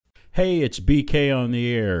Hey, it's BK on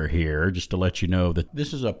the air here, just to let you know that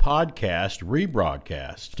this is a podcast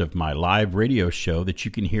rebroadcast of my live radio show that you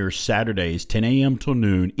can hear Saturdays 10 a.m. till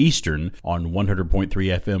noon Eastern on 100.3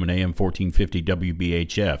 FM and AM 1450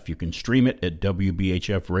 WBHF. You can stream it at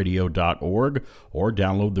WBHFradio.org or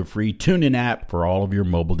download the free Tunein app for all of your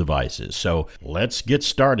mobile devices. So let's get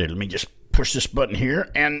started. Let me just push this button here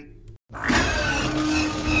and...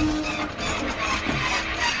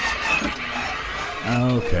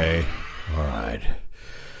 Okay, all right.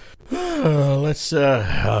 Let's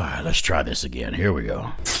try this again. Here we go.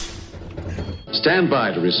 Stand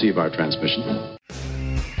by to receive our transmission.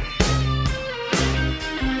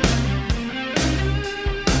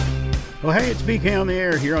 Well, hey, it's BK on the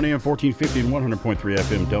air here on AM 1450 and 100.3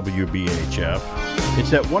 FM WBHF.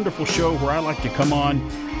 It's that wonderful show where I like to come on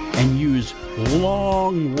and use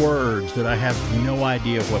long words that I have no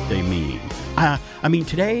idea what they mean. I mean,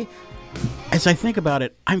 today... As I think about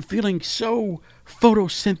it, I'm feeling so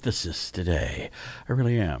photosynthesis today. I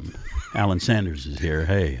really am. Alan Sanders is here.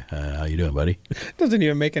 Hey, how you doing, buddy? Doesn't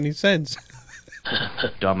even make any sense.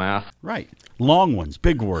 Dumbass. Right. Long ones,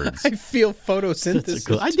 big words. I feel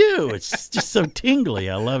photosynthesis. I do. It's just so tingly.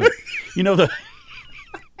 I love it. You know,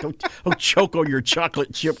 don't choke on your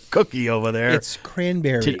chocolate chip cookie over there. It's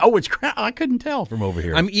cranberry. Oh, it's I couldn't tell from over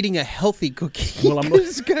here. I'm eating a healthy cookie. Well,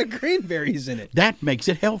 it's got cranberries in it. That makes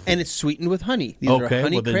it healthy. And it's sweetened with honey. These are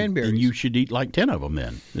honey cranberries. Then you should eat like 10 of them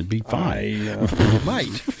then. It'd be fine. I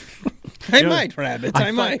might. I might, Rabbits. I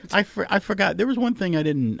might. I forgot. There was one thing I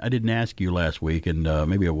didn't ask you last week, and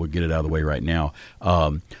maybe I will get it out of the way right now.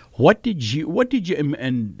 What did you?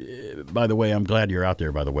 And by the way, I'm glad you're out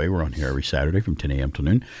there. By the way, we're on here every Saturday from 10 a.m. till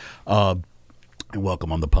noon. And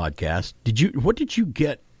welcome on the podcast. What did you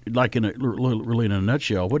get? Like really in a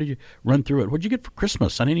nutshell, what did you run through it? What did you get for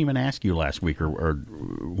Christmas? I didn't even ask you last week or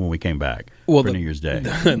when we came back for New Year's Day.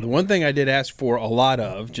 The one thing I did ask for a lot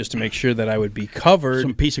of, just to make sure that I would be covered.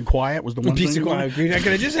 Some peace and quiet was the one. Peace and quiet. Can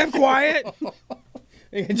I just have quiet?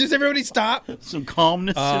 Just everybody stop. Some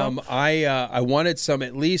calmness. I wanted some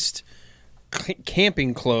at least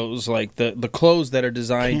camping clothes, like the clothes that are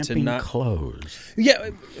designed camping to not clothes. Yeah.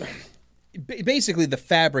 Basically, the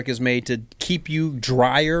fabric is made to keep you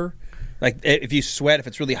drier. Like if you sweat, if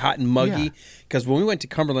it's really hot and muggy. Because when we went to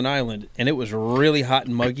Cumberland Island and it was really hot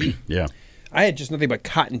and muggy, yeah, I had just nothing but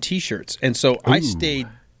cotton T-shirts, and so I stayed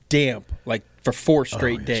damp like for 4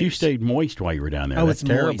 straight days. So you stayed moist while you were down there. Oh, That's it's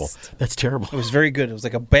terrible. Moist. That's terrible. It was very good. It was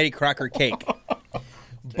like a Betty Crocker cake.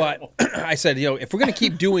 But I said, if we're going to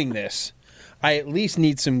keep doing this, I at least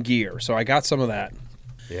need some gear. So I got some of that.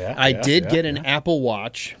 Yeah, I did get an Apple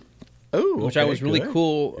Watch. Ooh, which I was really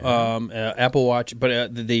cool. Apple Watch,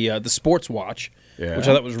 but the sports watch, which I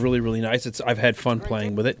thought was really, really nice. I've had fun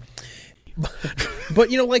playing with it.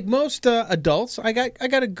 But like most adults, I got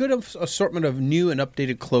a good assortment of new and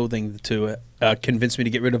updated clothing to convince me to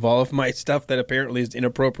get rid of all of my stuff that apparently is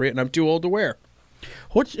inappropriate and I'm too old to wear.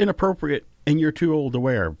 What's inappropriate and you're too old to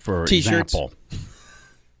wear? For T-shirts. example,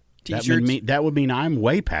 T-shirts. That would mean I'm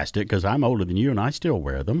way past it because I'm older than you and I still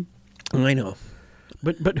wear them. I know.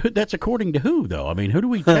 But that's according to who, though? I mean, who do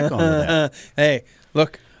we check on with that? Hey,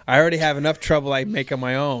 look, I already have enough trouble I make on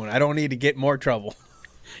my own. I don't need to get more trouble.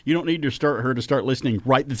 You don't need to start listening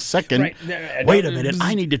right this second. Right. Wait a minute,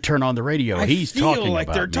 I need to turn on the radio. He's talking about me. I feel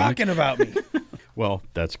like they're talking about me. Well,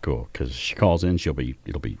 that's cool because she calls in. It'll be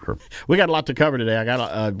her. We got a lot to cover today.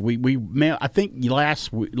 I think last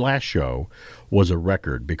show was a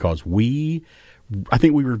record because I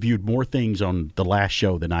think we reviewed more things on the last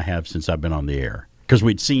show than I have since I've been on the air. Because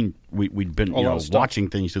we'd been watching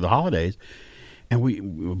things through the holidays,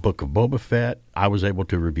 and Book of Boba Fett. I was able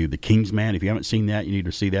to review The Kingsman. If you haven't seen that, you need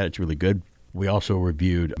to see that. It's really good. We also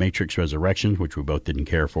reviewed Matrix Resurrections, which we both didn't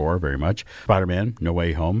care for very much. Spider-Man: No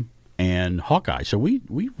Way Home, and Hawkeye. So we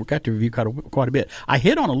got to review quite a bit. I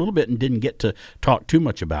hit on a little bit and didn't get to talk too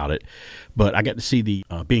much about it, but I got to see the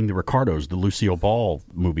Being the Ricardos, the Lucille Ball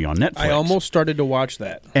movie on Netflix. I almost started to watch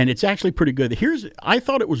that. And it's actually pretty good. I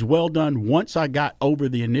thought it was well done once I got over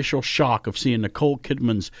the initial shock of seeing Nicole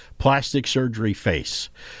Kidman's plastic surgery face,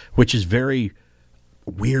 which is very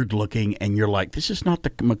weird looking, and you're like, this is not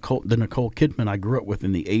the Nicole Kidman I grew up with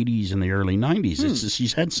in the 80s and the early 90s. It's just,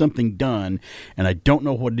 she's had something done, and I don't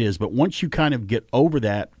know what it is. But once you kind of get over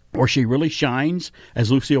that where she really shines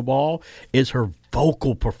as Lucille Ball is her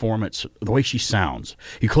vocal performance, the way she sounds.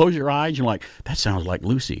 You close your eyes, you're like, that sounds like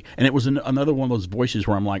Lucy. And it was another one of those voices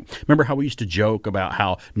where I'm like, remember how we used to joke about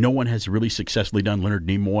how no one has really successfully done Leonard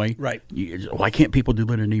Nimoy? Right. Why can't people do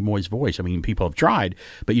Leonard Nimoy's voice? I mean, people have tried,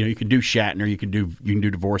 but you can do Shatner, you can do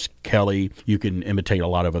DeVorce Kelly, you can imitate a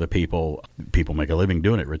lot of other people. People make a living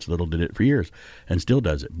doing it. Rich Little did it for years and still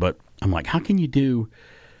does it. But I'm like, how can you do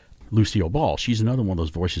Lucille Ball? She's another one of those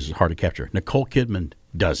voices that's hard to capture. Nicole Kidman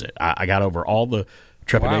does it. I got over all the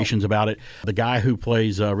trepidations about it. The guy who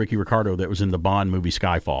plays Ricky Ricardo that was in the Bond movie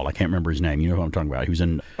Skyfall, I can't remember his name. You know who I'm talking about. He was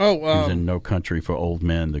in No Country for Old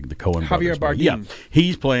Men, the Coen Javier brothers. Bardem. Yeah,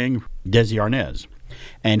 he's playing Desi Arnaz.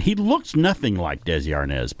 And he looks nothing like Desi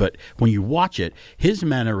Arnaz, but when you watch it, his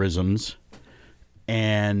mannerisms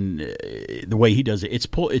and the way he does it, it's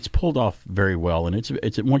pulled off very well. And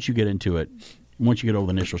it's once you get into it, once you get over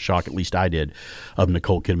the initial shock, at least I did, of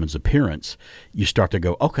Nicole Kidman's appearance, you start to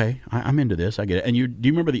go, okay, I'm into this. I get it. And do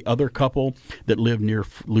you remember the other couple that lived near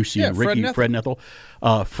Lucy and Ricky? Fred Nethel.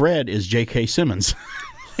 Fred is J.K. Simmons.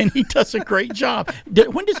 And he does a great job.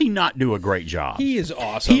 When does he not do a great job? He is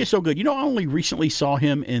awesome. He is so good. I only recently saw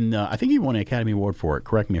him in, I think he won an Academy Award for it.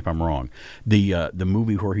 Correct me if I'm wrong. The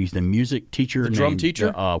movie where he's the music teacher. The drum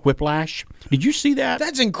teacher? Whiplash. Did you see that?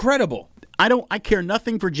 That's incredible. I care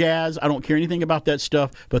nothing for jazz. I don't care anything about that stuff.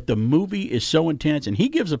 But the movie is so intense, and he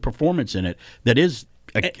gives a performance in it that is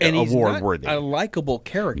award worthy. A likable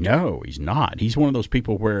character. No, he's not. He's one of those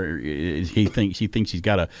people where he thinks he's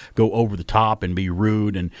got to go over the top and be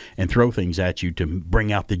rude and throw things at you to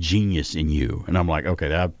bring out the genius in you. And I'm like,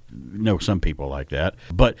 okay, I know some people like that,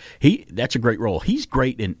 but that's a great role. He's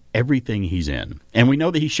great in everything he's in, and we know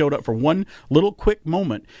that he showed up for one little quick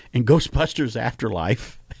moment in Ghostbusters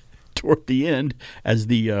Afterlife. Toward the end, as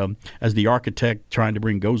the architect trying to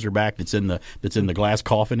bring Gozer back, that's in the glass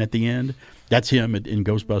coffin at the end. That's him in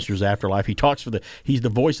Ghostbusters Afterlife. He talks he's the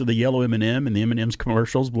voice of the yellow M&M in the M&M's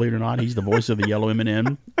commercials. Believe it or not, he's the voice of the yellow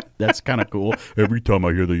M&M. That's kind of cool. Every time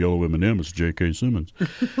I hear the yellow M&M, it's J.K. Simmons,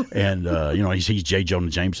 and he's J. Jonah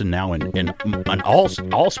Jameson now in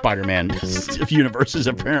all Spider-Man universes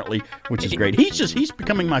apparently, which is great. He's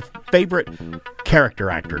becoming my favorite character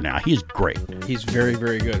actor now. He is great. He's very,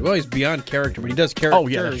 very good. Well, he's beyond character, but he does character. Oh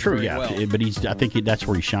yeah, that's true. Yeah, well. But I think that's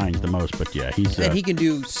where he shines the most. But yeah, and he can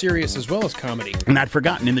do serious as well as comedy. And I'd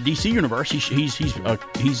forgotten in the DC universe, he's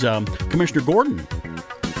Commissioner Gordon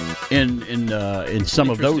in some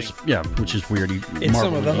of those. Yeah, which is weird. In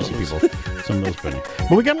some of those people, some of those funny.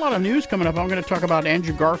 But we got a lot of news coming up. I'm going to talk about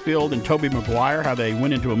Andrew Garfield and Tobey Maguire, how they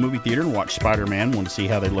went into a movie theater and watched Spider-Man. Want to see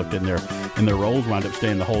how they looked in their roles. Wound up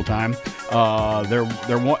staying the whole time.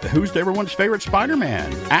 Who's everyone's favorite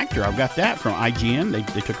Spider-Man actor? I've got that from IGN.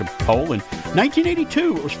 They took a poll in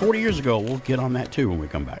 1982. It was 40 years ago. We'll get on that too when we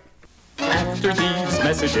come back. After these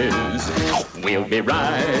messages, we'll be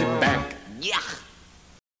right back. Yeah.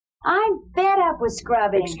 I'm fed up with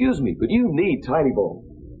scrubbing. Excuse me, but you need Tidy Bowl.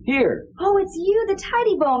 Here. Oh, it's you, the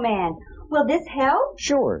Tidy Bowl man. Will this help?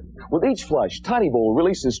 Sure. With each flush, Tidy Bowl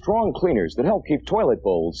releases strong cleaners that help keep toilet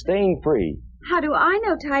bowls stain-free. How do I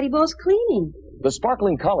know Tidy Bowl's cleaning? The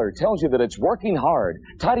sparkling color tells you that it's working hard.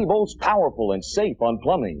 Tidy Bowl's powerful and safe on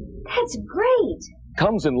plumbing. That's great.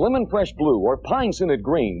 Comes in lemon fresh blue or pine scented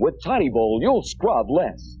green. With Tidy Bowl, you'll scrub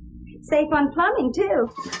less. Safe on plumbing, too.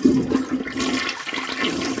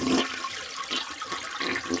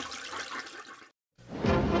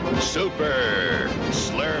 Super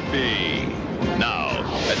Slurpee. Now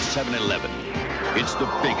at 7-Eleven. It's the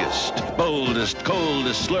biggest, boldest,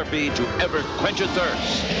 coldest Slurpee to ever quench a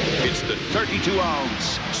thirst. It's the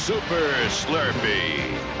 32-ounce Super Slurpee.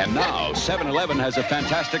 And now 7-Eleven has a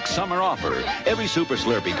fantastic summer offer. Every Super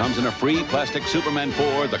Slurpee comes in a free plastic Superman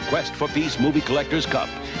 4, The Quest for Peace Movie Collector's Cup.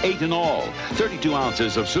 8 in all. 32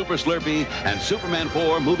 ounces of Super Slurpee and Superman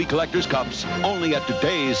 4 Movie Collector's Cups. Only at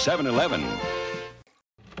today's 7-Eleven.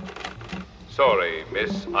 Sorry,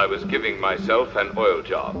 miss. I was giving myself an oil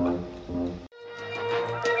job.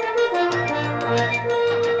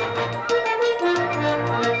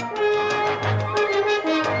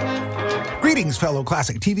 Greetings, fellow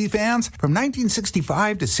classic TV fans. From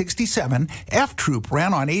 1965 to 67, F Troop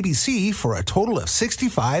ran on ABC for a total of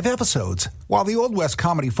 65 episodes. While the Old West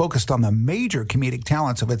comedy focused on the major comedic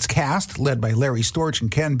talents of its cast, led by Larry Storch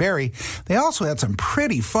and Ken Berry, they also had some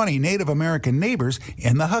pretty funny Native American neighbors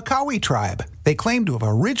in the Hakawi tribe. They They claimed to have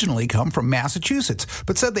originally come from Massachusetts,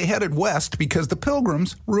 but said they headed west because the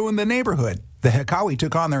Pilgrims ruined the neighborhood. The Hekawi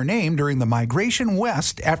took on their name during the migration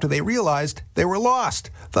west after they realized they were lost.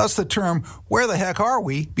 Thus the term, "Where the heck are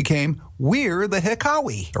we?" became "We're the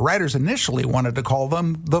Hekawi." The writers initially wanted to call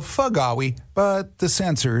them the Fugawi, but the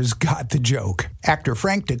censors got the joke. Actor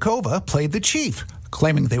Frank DeCova played the chief,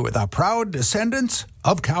 claiming they were the proud descendants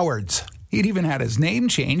of cowards. He'd even had his name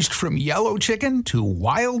changed from Yellow Chicken to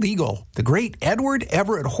Wild Eagle. The great Edward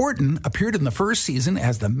Everett Horton appeared in the first season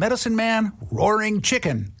as the medicine man Roaring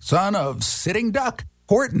Chicken, son of Sitting Duck.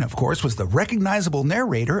 Horton, of course, was the recognizable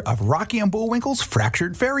narrator of Rocky and Bullwinkle's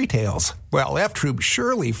Fractured Fairy Tales. Well, F-Troop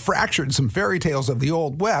surely fractured some fairy tales of the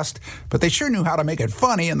Old West, but they sure knew how to make it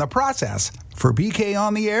funny in the process. For BK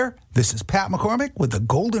on the Air, this is Pat McCormick with the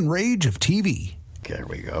Golden Rage of TV. There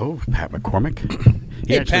we go, Pat McCormick.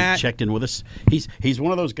 He Hey, actually Pat. checked in with us. He's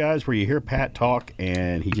one of those guys where you hear Pat talk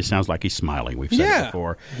and he just sounds like he's smiling. We've said it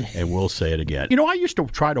before, and we'll say it again. You know, I used to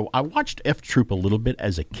I watched F Troop a little bit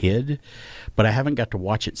as a kid, but I haven't got to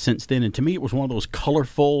watch it since then. And to me, it was one of those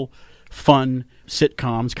colorful, fun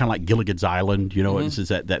sitcoms, kind of like Gilligan's Island. You know, This is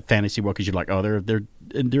that fantasy world because you're like, oh, they're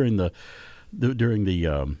during the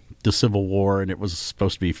Civil War, and it was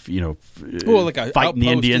supposed to be, like a fighting the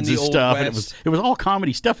outpost Indians in and the stuff. Old And West. it was all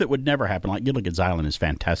comedy stuff that would never happen. Like Gilligan's Island is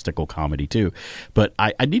fantastical comedy too. But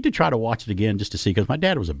I need to try to watch it again just to see because my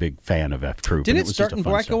dad was a big fan of F Troop. Didn't and it was start just a in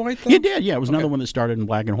fun black stuff. and white, though? It did. Yeah, it was another one that started in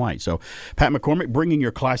black and white. So Pat McCormick bringing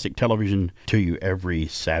your classic television to you every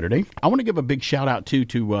Saturday. I want to give a big shout out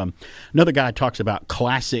to another guy who talks about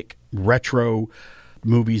classic retro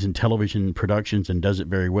movies and television productions and does it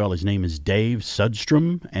very well. His name is Dave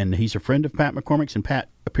Sudstrom, and he's a friend of Pat McCormick's, and Pat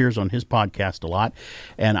appears on his podcast a lot.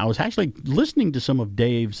 And I was actually listening to some of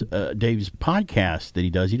Dave's podcast that he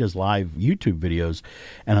does. He does live YouTube videos,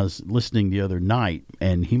 and I was listening the other night,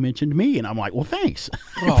 and he mentioned me, and I'm like, well, thanks.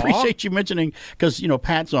 I appreciate you mentioning, because,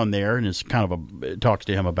 Pat's on there, and it's kind of talks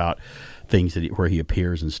to him about things where he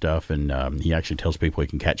appears and stuff, and he actually tells people he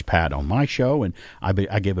can catch Pat on my show, and I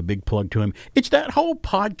gave a big plug to him. It's that whole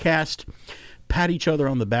podcast pat each other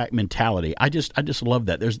on the back mentality. I just love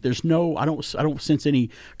that. There's no, I don't sense any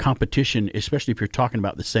competition, especially if you're talking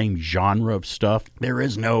about the same genre of stuff. There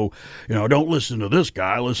is no, don't listen to this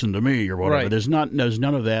guy, listen to me or whatever. Right. There's none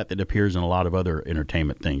of that appears in a lot of other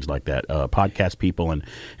entertainment things like that. Podcast people and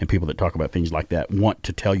people that talk about things like that want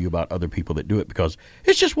to tell you about other people that do it because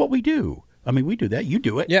it's just what we do. I mean, we do that. You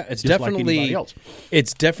do it. Yeah, it's definitely like anybody else.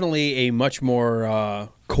 It's definitely a much more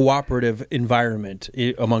cooperative environment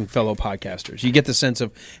among fellow podcasters. You get the sense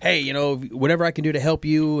of, hey, whatever I can do to help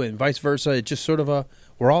you, and vice versa. It's just sort of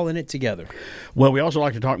we're all in it together. Well, we also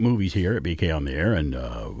like to talk movies here at BK on the Air, and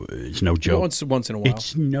it's no joke. Once in a while,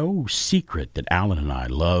 it's no secret that Alan and I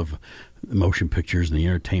love motion pictures in the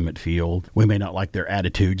entertainment field. We may not like their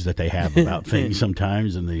attitudes that they have about things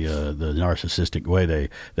sometimes and the narcissistic way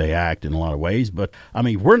they act in a lot of ways, but I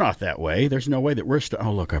mean, we're not that way. There's no way that we're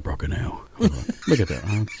oh, look, I broke a nail. Look at that.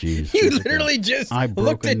 Oh, jeez. You literally just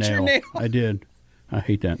looked at your nail. I did. I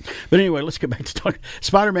hate that. But anyway, let's get back to talking.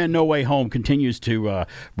 Spider-Man No Way Home continues to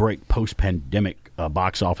break post-pandemic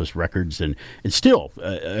box office records, and it's still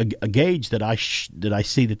a gauge that I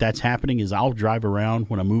see that's happening is I'll drive around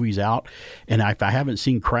when a movie's out, and if I haven't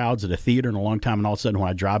seen crowds at a theater in a long time, and all of a sudden when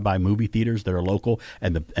I drive by movie theaters that are local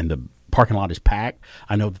and the parking lot is packed,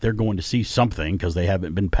 I know that they're going to see something because they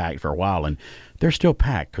haven't been packed for a while, and they're still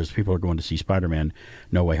packed because people are going to see Spider-Man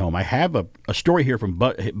No Way Home. I have a story here from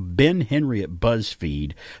Ben Henry at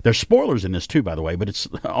BuzzFeed. There's spoilers in this too, by the way, but it's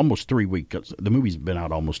almost 3 weeks. The movie's been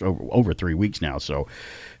out almost over 3 weeks now, so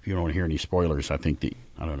if you don't want to hear any spoilers, I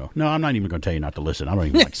don't know. No, I'm not even going to tell you not to listen. I don't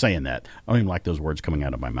even like saying that. I don't even like those words coming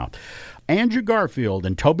out of my mouth. Andrew Garfield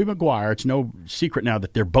and Tobey Maguire, it's no secret now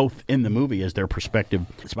that they're both in the movie as their prospective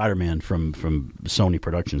Spider-Man from Sony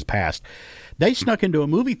Productions past. They snuck into a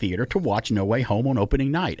movie theater to watch No Way Home on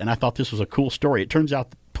opening night, and I thought this was a cool story. It turns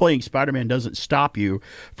out playing Spider-Man doesn't stop you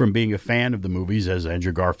from being a fan of the movies, as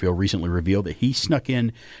Andrew Garfield recently revealed that he snuck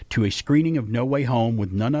in to a screening of No Way Home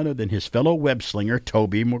with none other than his fellow web-slinger,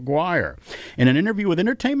 Tobey Maguire. In an interview with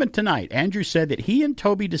Entertainment Tonight, Andrew said that he and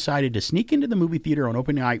Tobey decided to sneak into the movie theater on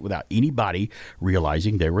opening night without anybody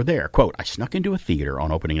realizing they were there. Quote, I snuck into a theater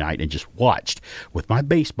on opening night and just watched with my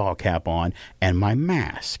baseball cap on and my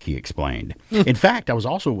mask, he explained. In fact, I was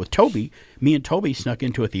also with Tobey. Me and Tobey snuck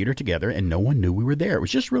into a theater together and no one knew we were there. It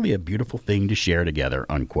was just really a beautiful thing to share together,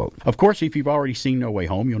 unquote. Of course, if you've already seen No Way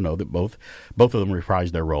Home, you'll know that both of them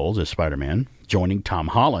reprised their roles as Spider-Man. joining Tom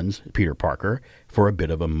Holland's Peter Parker for a bit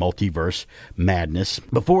of a multiverse madness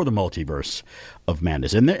before the multiverse of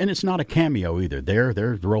madness. And it's not a cameo either.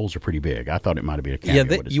 Their roles are pretty big. I thought it might have been a cameo. Yeah,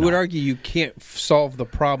 but it's you would not. argue you can't solve the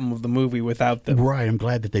problem of the movie without them. Right. I'm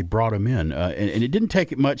glad that they brought him in. And it didn't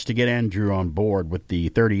take much to get Andrew on board with the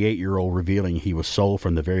 38-year-old revealing he was sold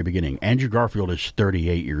from the very beginning. Andrew Garfield is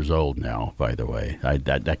 38 years old now, by the way.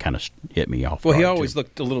 That kind of hit me off. Well, he always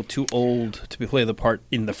looked a little too old to play the part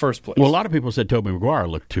in the first place. Well, a lot of people said Tobey Maguire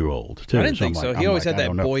looked too old, too. I didn't think so. He always had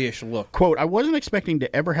that boyish look. Quote, I wasn't expecting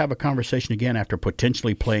to ever have a conversation again after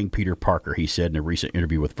potentially playing Peter Parker, he said in a recent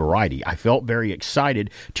interview with Variety. I felt very excited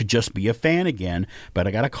to just be a fan again, but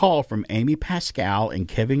I got a call from Amy Pascal and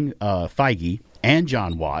Kevin Feige and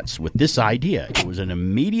John Watts with this idea. It was an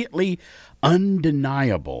immediately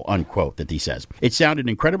undeniable, unquote, that he says. It sounded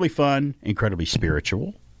incredibly fun, incredibly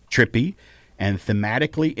spiritual, trippy, and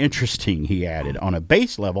thematically interesting, he added. On a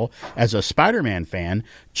base level, as a Spider-Man fan,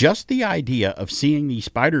 just the idea of seeing these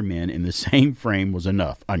Spider-Men in the same frame was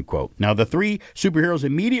enough, unquote. Now, the three superheroes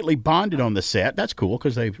immediately bonded on the set. That's cool,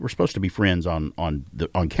 because they were supposed to be friends on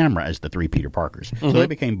camera as the three Peter Parkers. Mm-hmm. So they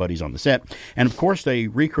became buddies on the set. And, of course, they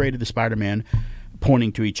recreated the Spider-Man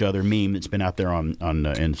pointing to each other meme that's been out there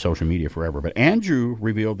in social media forever. But Andrew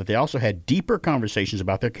revealed that they also had deeper conversations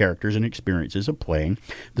about their characters and experiences of playing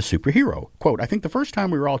the superhero. Quote, I think the first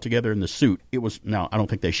time we were all together in the suit, it was, now I don't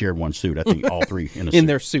think they shared one suit. I think all three in a suit. In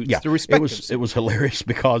their suits, yeah, the respective it was hilarious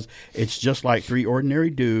because it's just like three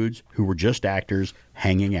ordinary dudes who were just actors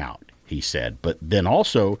hanging out, he said. But then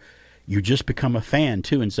also, you just become a fan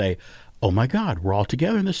too and say, oh my God, we're all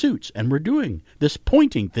together in the suits and we're doing this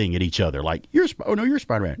pointing thing at each other like, you're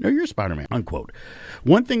Spider-Man. No, you're Spider-Man, unquote.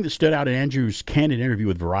 One thing that stood out in Andrew's candid interview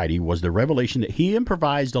with Variety was the revelation that he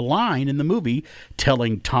improvised a line in the movie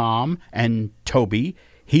telling Tom and Toby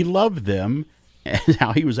he loved them and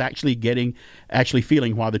how he was actually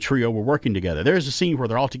feeling while the trio were working together. There's a scene where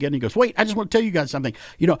they're all together and he goes, wait, I just want to tell you guys something.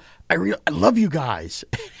 You know, I love you guys.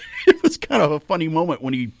 It was kind of a funny moment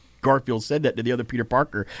when Garfield said that to the other Peter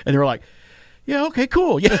Parker, and they were like, yeah, okay,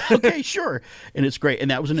 cool. Yeah, okay, sure. And it's great.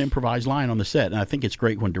 And that was an improvised line on the set. And I think it's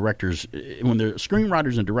great when the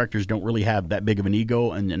screenwriters and directors don't really have that big of an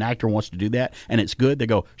ego and an actor wants to do that and it's good, they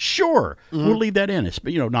go, sure, we'll leave that in.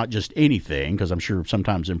 But, not just anything, because I'm sure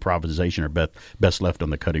sometimes improvisation are best left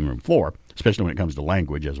on the cutting room floor, especially when it comes to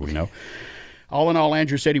language, as we know. All in all,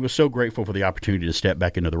 Andrew said he was so grateful for the opportunity to step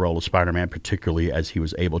back into the role of Spider-Man, particularly as he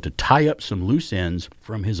was able to tie up some loose ends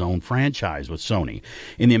from his own franchise with Sony.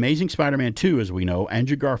 In The Amazing Spider-Man 2, as we know,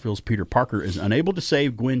 Andrew Garfield's Peter Parker is unable to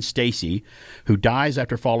save Gwen Stacy, who dies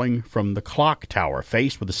after falling from the clock tower.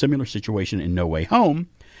 Faced with a similar situation in No Way Home,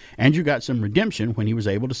 Andrew got some redemption when he was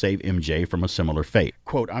able to save MJ from a similar fate.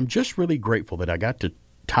 Quote, I'm just really grateful that I got to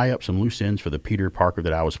tie up some loose ends for the Peter Parker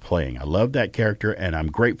that I was playing. I love that character, and I'm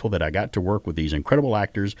grateful that I got to work with these incredible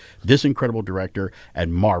actors, this incredible director,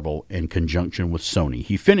 and Marvel in conjunction with Sony.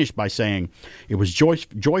 He finished by saying, it was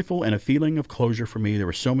joyful and a feeling of closure for me. There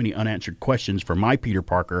were so many unanswered questions for my Peter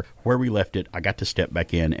Parker. Where we left it, I got to step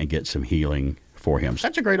back in and get some healing for him.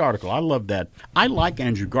 That's a great article. I love that. I like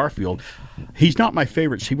Andrew Garfield. He's not my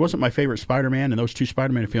favorite. He wasn't my favorite Spider-Man in those two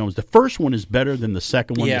Spider-Man films. The first one is better than the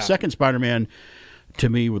second one. Yeah. The second Spider-Man, to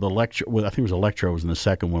me, with Electro, I think it was Electro was in the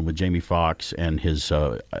second one with Jamie Foxx and his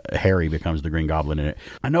Harry becomes the Green Goblin in it.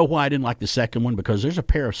 I know why I didn't like the second one, because there's a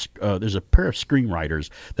pair of screenwriters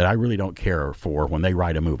that I really don't care for when they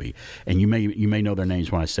write a movie, and you may know their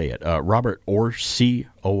names when I say it. Robert Orci,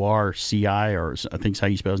 O-R-C-I, or I think that's how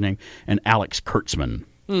you spell his name, and Alex Kurtzman.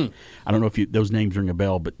 I don't know if those names ring a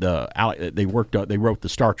bell, but they wrote the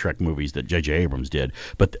Star Trek movies that J.J. Abrams did.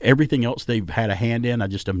 But everything else they've had a hand in, I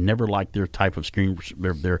just have never liked their type of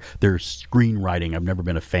their screenwriting. I've never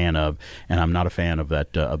been a fan of, and I'm not a fan of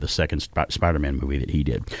that of the second Spider-Man movie that he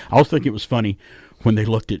did. I also think it was funny when they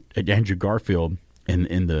looked at Andrew Garfield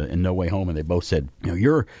in No Way Home, and they both said,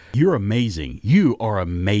 you're amazing. You are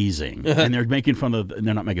amazing. And they're making fun of,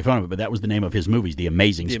 they're not making fun of it, but that was the name of his movies, The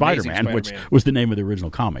Amazing Spider-Man, which was the name of the original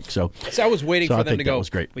comic. So I was waiting for them to go, was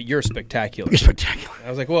great. But you're spectacular. You're spectacular. I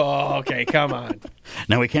was like, well, okay, come on.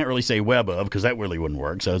 Now we can't really say web of, because that really wouldn't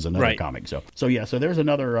work. So it's another right. comic. So there's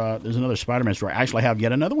another Spider-Man story. I actually have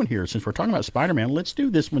yet another one here. Since we're talking about Spider-Man, let's do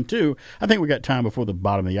this one too. I think we got time before the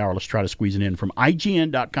bottom of the hour. Let's try to squeeze it in from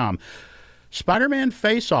IGN.com. Spider-Man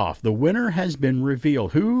Face-Off. The winner has been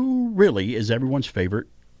revealed. Who really is everyone's favorite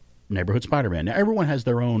neighborhood Spider-Man? Now, everyone has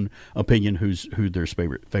their own opinion who their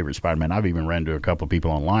favorite Spider-Man. I've even ran into a couple of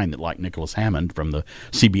people online that like Nicholas Hammond from the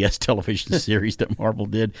CBS television series that Marvel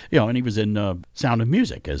did. And he was in Sound of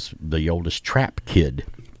Music as the oldest Trap kid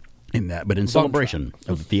in that. But in celebration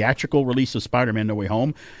of the theatrical release of Spider-Man No Way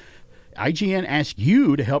Home, IGN asked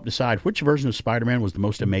you to help decide which version of Spider-Man was the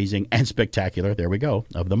most amazing and spectacular, there we go,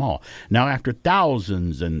 of them all. Now, after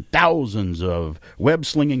thousands and thousands of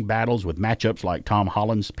web-slinging battles with matchups like Tom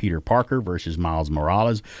Holland's Peter Parker versus Miles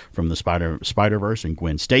Morales from the Spider-Verse and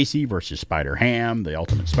Gwen Stacy versus Spider-Ham, the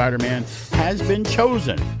Ultimate Spider-Man, has been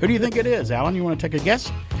chosen. Who do you think it is, Alan? You want to take a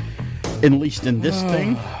guess? At least in this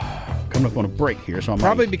thing? Coming up on a break here, so I'm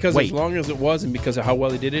probably ready. because Wait. as long as it was and because of how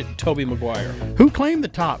well he did it, Tobey Maguire. Who claimed the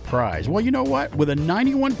top prize? Well, you know what? With a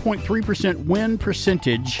 91.3% win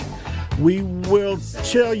percentage, we will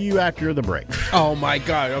tell you after the break. Oh my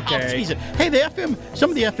God! Okay. I'll tease it. Hey, some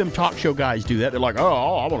of the FM talk show guys do that. They're like,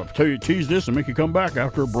 "Oh, I want to tease this and make you come back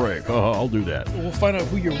after a break." Oh, I'll do that. We'll find out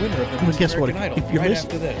who your winner of the Well, guess what? Idol If you're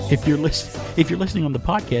after this. if you're listening on the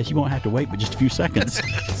podcast, you won't have to wait but just a few seconds.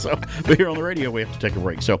 But here on the radio, we have to take a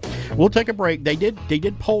break. So we'll take a break. They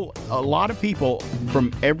did poll a lot of people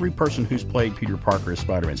from every person who's played Peter Parker as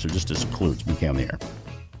Spider-Man. So just as a clue, it's BK on the air.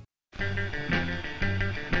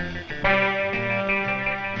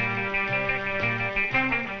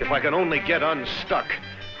 If I can only get unstuck,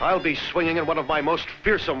 I'll be swinging at one of my most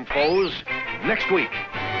fearsome foes next week.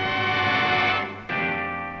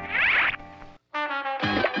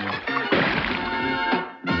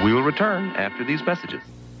 We will return after these messages.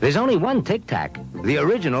 There's only one Tic Tac, the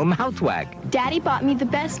original mouthwack. Daddy bought me the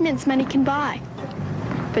best mints money can buy.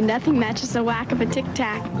 But nothing matches the whack of a Tic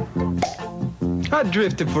Tac. I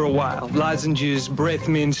drifted for a while. Lozenges, breath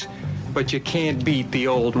mints, but you can't beat the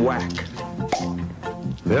old whack.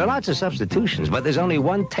 There are lots of substitutions, but there's only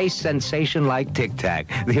one taste sensation like Tic Tac,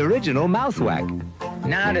 the original mouthwack.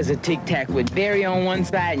 Now there's a Tic Tac with berry on one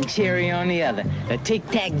side and cherry on the other. A Tic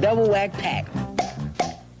Tac double whack pack.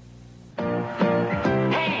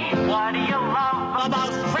 Hey, what do you love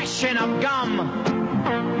about freshen up gum?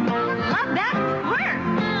 Love that squirt.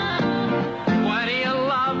 What do you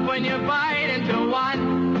love when you bite into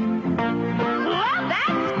one? Love that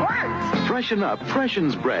squirt. Freshen Up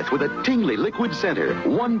freshens breath with a tingly liquid center.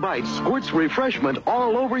 One bite squirts refreshment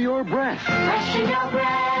all over your breath. Freshen your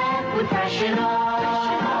breath with Freshen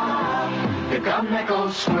Up. The gum that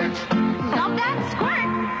goes squirt. Love that squirt.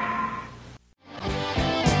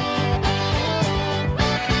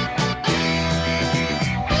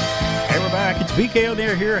 It's BK on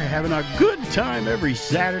there here, having a good time every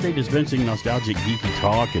Saturday, dispensing nostalgic geeky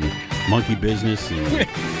talk and monkey business and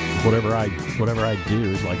whatever I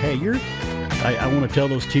do. It's like, hey, I want to tell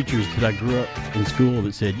those teachers that I grew up in school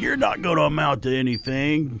that said, you're not going to amount to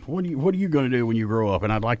anything. What are you going to do when you grow up?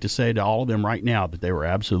 And I'd like to say to all of them right now that they were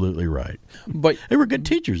absolutely right. But they were good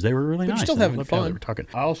teachers. They were really nice. You're still having fun. They were talking.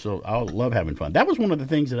 I love having fun. That was one of the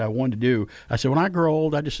things that I wanted to do. I said, when I grow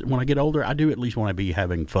old, when I get older, I do at least want to be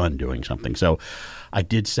having fun doing something. So I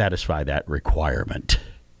did satisfy that requirement,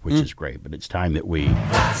 which is great. But it's time that we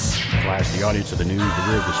flash the audience of the news, the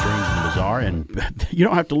weird, the strange, and the bizarre. And you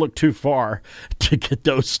don't have to look too far to get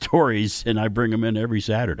those stories, and I bring them in every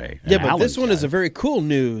Saturday. Yeah, but this one is a very cool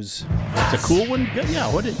news. It's a cool one?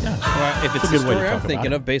 Yeah, what is Well, if it's the story I'm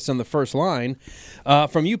thinking of based on the first line.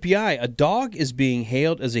 From UPI, a dog is being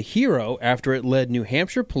hailed as a hero after it led New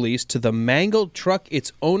Hampshire police to the mangled truck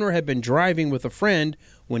its owner had been driving with a friend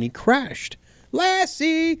when he crashed.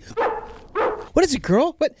 Lassie! What is it,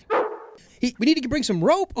 girl? What? We need to bring some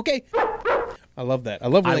rope? Okay. I love that. I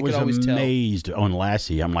love when I can always tell. I was amazed on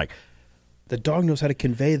Lassie. I'm like, the dog knows how to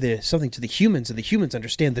convey something to the humans, and the humans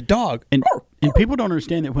understand the dog. And people don't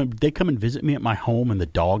understand that when they come and visit me at my home and the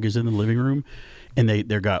dog is in the living room, and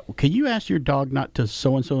they're got, can you ask your dog not to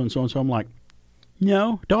so-and-so and so-and-so? I'm like,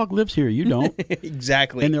 no, dog lives here. You don't.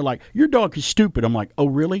 Exactly. And they're like, your dog is stupid. I'm like, oh,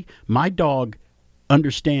 really? My dog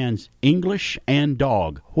understands English and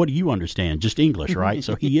dog. What do you understand? Just English, right?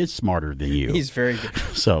 So he is smarter than you. He's very good.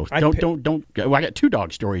 So don't. Well, I got two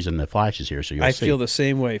dog stories in the flashes here, so you'll see. I feel the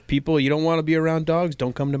same way. People, you don't want to be around dogs,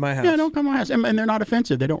 don't come to my house. Yeah, don't come to my house. And they're not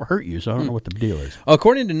offensive. They don't hurt you, so I don't know what the deal is.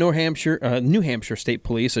 According to New Hampshire State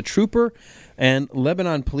Police, a trooper and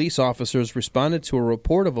Lebanon police officers responded to a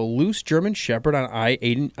report of a loose German Shepherd on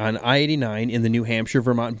I-89 in the New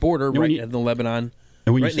Hampshire-Vermont border, right in the Lebanon.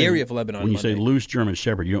 And when right in the area of Lebanon. When you say loose German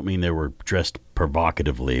Shepherd, you don't mean they were dressed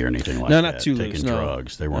provocatively or anything like that. No, not too taking loose.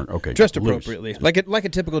 drugs. They weren't dressed appropriately, like a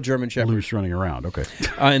typical German Shepherd. Loose running around. Okay.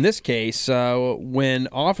 In this case, when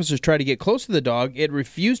officers tried to get close to the dog, it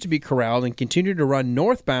refused to be corralled and continued to run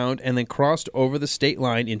northbound and then crossed over the state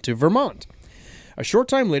line into Vermont. A short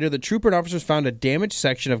time later, the trooper and officers found a damaged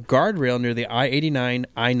section of guardrail near the I-89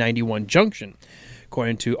 I-91 junction.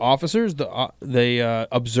 According to officers, they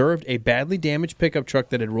observed a badly damaged pickup truck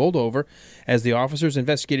that had rolled over. As the officers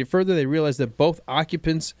investigated further, they realized that both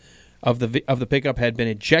occupants of the pickup had been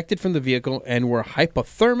ejected from the vehicle and were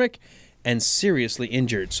hypothermic and seriously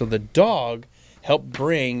injured. So the dog helped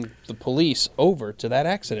bring the police over to that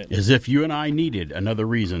accident. As if you and I needed another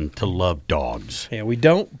reason to love dogs. Yeah, we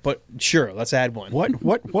don't, but sure, let's add one.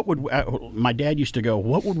 What would my dad used to go,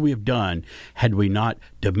 what would we have done had we not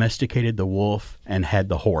domesticated the wolf and had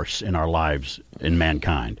the horse in our lives in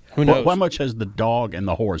mankind? Who knows? How much has the dog and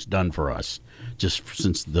the horse done for us just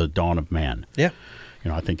since the dawn of man? Yeah.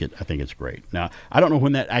 I think it's great. Now, I don't know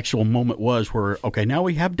when that actual moment was where, okay, now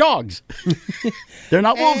we have dogs. They're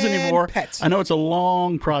not wolves anymore. Pets. I know it's a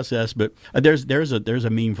long process, but there's a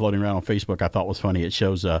meme floating around on Facebook I thought was funny. It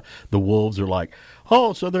shows the wolves are like,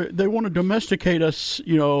 oh, so they want to domesticate us.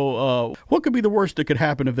 What could be the worst that could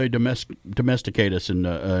happen if they domesticate us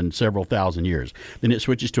in several thousand years? Then it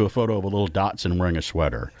switches to a photo of a little Dotson wearing a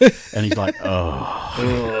sweater, and he's like,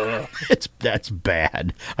 oh, that's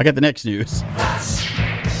bad. I got the next news.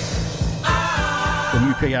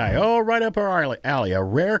 From UKI. Oh, right up our alley. A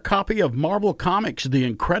rare copy of Marvel Comics' The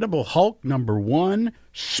Incredible Hulk #1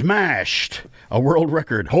 smashed a world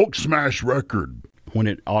record. Hulk smash record. When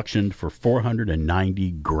it auctioned for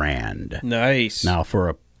 $490,000. Nice. Now, for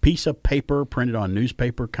a piece of paper printed on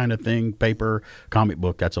newspaper kind of thing, paper, comic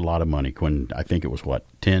book, that's a lot of money. When I think it was,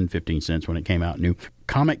 10, 15 cents when it came out new.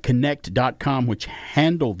 ComicConnect.com, which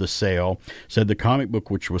handled the sale, said the comic book,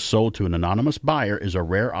 which was sold to an anonymous buyer, is a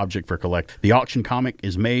rare object for collect. The auction comic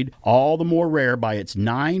is made all the more rare by its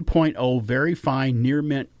 9.0 very fine near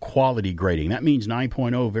mint quality grading. That means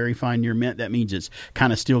 9.0 very fine near mint. That means it's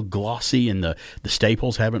kind of still glossy and the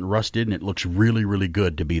staples haven't rusted and it looks really, really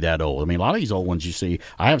good to be that old. I mean, a lot of these old ones you see,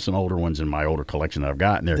 I have some older ones in my older collection that I've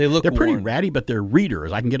got, and they're pretty ratty, but they're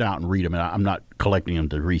readers. I can get out and read them, and I'm not collecting them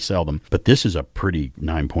to resell them. But this is a pretty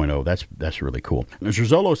 9.0. That's really cool.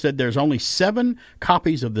 Rizzolo said there's only 7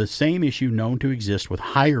 copies of the same issue known to exist with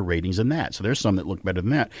higher ratings than that. So there's some that look better than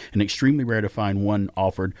that. And extremely rare to find one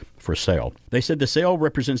offered for sale. They said the sale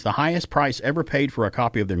represents the highest price ever paid for a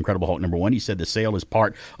copy of The Incredible Hulk #1. He said the sale is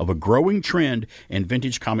part of a growing trend in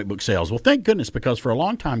vintage comic book sales. Well, thank goodness, because for a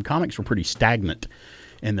long time, comics were pretty stagnant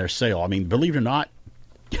in their sale. I mean, believe it or not,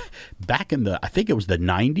 back in I think it was the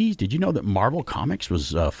 90s, did you know that Marvel Comics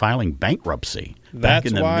was filing bankruptcy? Back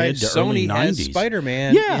in the mid to early 90s. Has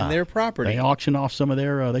Spider-Man in their property. They auctioned off some of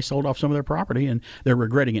their, they sold off some of their property, and they're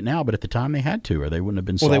regretting it now, but at the time they had to, or they wouldn't have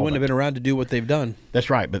been solvent. Well, they wouldn't have been around to do what they've done. That's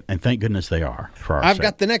right, and thank goodness they are. For our I've sake.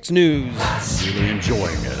 got the next news. Really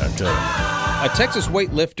enjoying it, I'm telling you. A Texas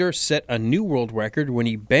weightlifter set a new world record when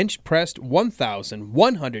he bench pressed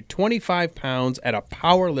 1,125 pounds at a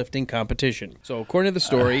powerlifting competition. So, according to the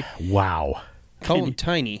story, wow, call him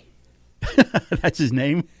Tiny. That's his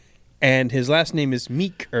name, and his last name is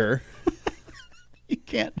Meeker. You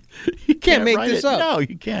can't make this up. No,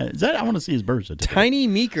 you can't. I want to see his birth certificate. Tiny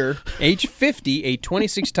Meeker, age 50, a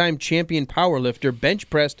 26-time champion powerlifter, bench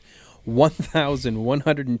pressed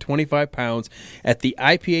 1,125 pounds at the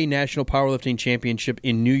IPA National Powerlifting Championship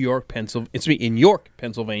in York,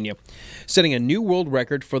 Pennsylvania, setting a new world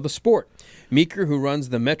record for the sport. Meeker, who runs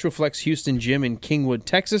the Metroflex Houston gym in Kingwood,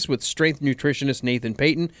 Texas, with strength nutritionist Nathan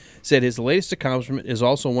Payton, said his latest accomplishment is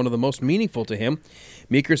also one of the most meaningful to him.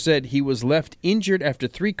 Meeker said he was left injured after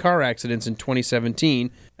 3 car accidents in 2017.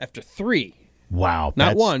 After 3. Wow.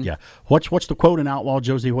 Not one. Yeah. What's the quote in Outlaw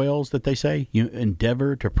Josie Wales that they say? You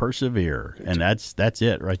endeavor to persevere. And that's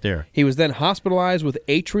it right there. He was then hospitalized with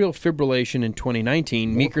atrial fibrillation in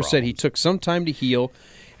 2019. Meeker said he took some time to heal,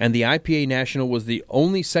 and the IPA National was the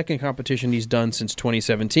only second competition he's done since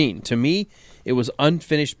 2017. To me, it was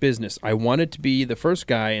unfinished business. I wanted to be the first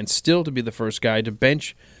guy, and still to be the first guy, to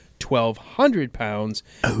bench 1,200 pounds.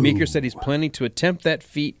 Ooh. Meeker said he's planning to attempt that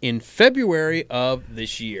feat in February of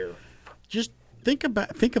this year. Just think of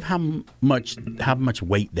how much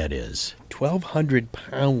weight that is. 1,200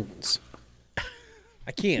 pounds.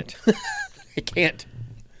 I can't. I can't.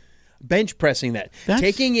 Bench pressing that.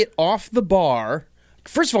 Taking it off the bar.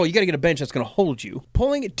 First of all, you got to get a bench that's going to hold you.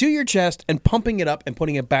 Pulling it to your chest and pumping it up and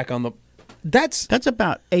putting it back on the... That's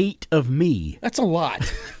about 8 of me. That's a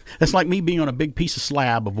lot. That's like me being on a big piece of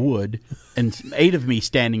slab of wood and 8 of me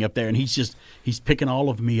standing up there, and he's picking all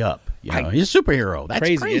of me up. You know, he's a superhero. That's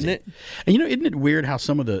crazy, isn't it? And isn't it weird how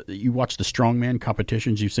some of you watch the strongman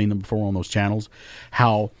competitions, you've seen them before on those channels,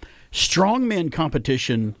 how strongman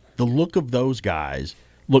competition, the look of those guys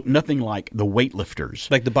look nothing like the weightlifters,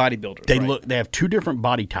 like the bodybuilders. They have 2 different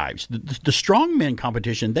body types. The strongman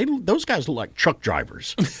competition, those guys look like truck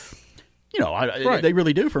drivers. They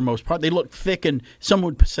really do for the most part. They look thick and some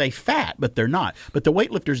would say fat, but they're not. But the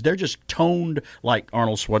weightlifters, they're just toned like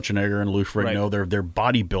Arnold Schwarzenegger and Lou Ferrigno. Right. They're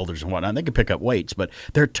bodybuilders and whatnot. They can pick up weights, but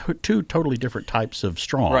they're 2 totally different types of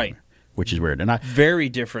strong. Right. which is weird. And very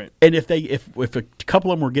different. And if a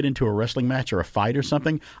couple of them were get into a wrestling match or a fight or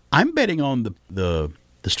something, I'm betting on the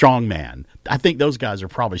strong man. I think those guys are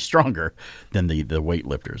probably stronger than the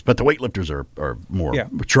weightlifters. But the weightlifters are more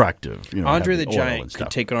attractive. Andre the Giant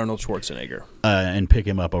could take Arnold Schwarzenegger and pick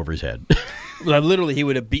him up over his head. Literally, he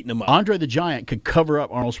would have beaten him up. Andre the Giant could cover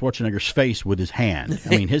up Arnold Schwarzenegger's face with his hand. I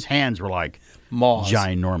mean, his hands were like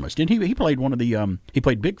ginormous. And he played one of the he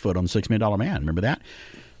played Bigfoot on $6 Million Man. Remember that?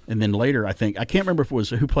 And then later, I can't remember if it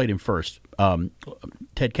was who played him first.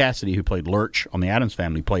 Ted Cassidy, who played Lurch on the Addams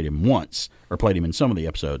Family, played him once, or played him in some of the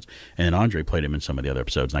episodes. And then Andre played him in some of the other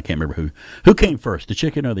episodes. And I can't remember who came first, the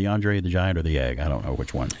chicken or the Andre the Giant or the egg. I don't know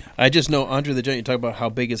which one. I just know Andre the Giant, you talk about how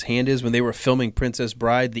big his hand is when they were filming Princess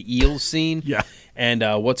Bride, the eel scene. Yeah. And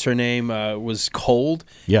what's her name was cold.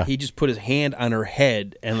 Yeah. He just put his hand on her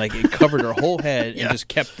head and it covered her whole head and just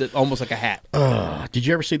kept it almost like a hat. Did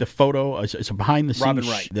you ever see the photo? It's a behind the scenes. Robin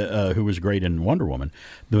Wright, who was great in Wonder Woman.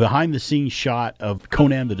 The behind the scenes shot of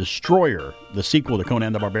Conan the Destroyer, the sequel to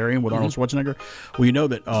Conan the Barbarian with Arnold Schwarzenegger. Well, you know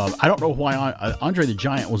that I don't know why Andre the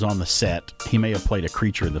Giant was on the set. He may have played a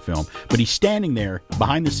creature in the film, but he's standing there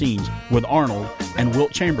behind the scenes with Arnold and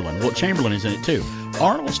Wilt Chamberlain. Wilt Chamberlain is in it too.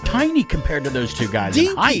 Arnold's tiny compared to those two guys.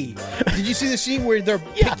 Dinky. Did you see the scene where they're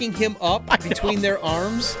picking him up between their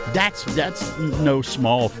arms? That's no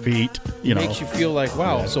small feat. Makes you feel like,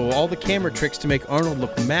 wow, so all the camera tricks to make Arnold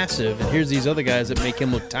look massive, and here's these other guys that make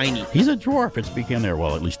him look tiny. He's a dwarf. It's became there.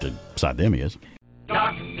 Well, at least beside them he is.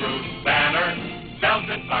 Doc Bruce Banner,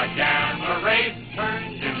 belted by Gamma Rays,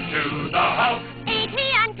 turned into the Hulk. Ain't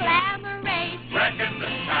he on Glamour Rays? Wrecking the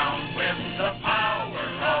town with the power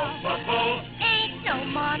of a bull. Ain't no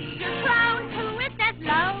monster clown who is as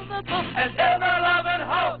lovable as ever-loving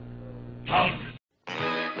Hulk.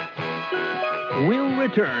 We'll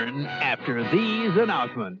return after these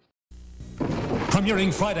announcements.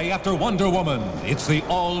 Premiering Friday after Wonder Woman, it's the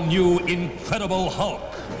all-new Incredible Hulk.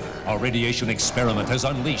 A radiation experiment has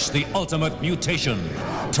unleashed the ultimate mutation,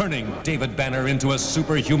 turning David Banner into a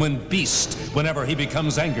superhuman beast whenever he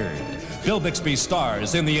becomes angered. Bill Bixby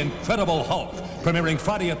stars in The Incredible Hulk, premiering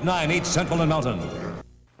Friday at 9, 8 Central and Mountain.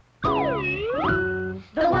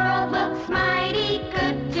 The world looks mighty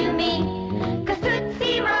good to me, 'cause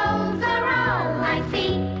Tootsie Rolls are all I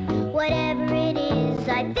see. Whatever it is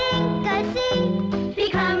I think I see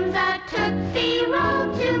becomes a Tootsie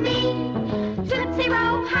Roll to me. Tootsie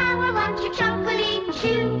Roll, how I want your chocolate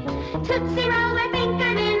chew. Tootsie Roll, I think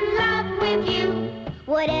I'm in love with you.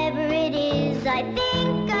 Whatever it is I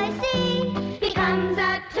think I see becomes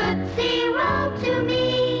a Tootsie Roll to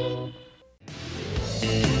me.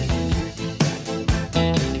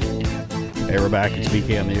 Hey, we're back. It's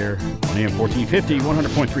BK on the air on AM 1450,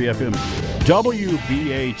 100.3 FM,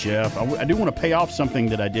 WBHF. I do want to pay off something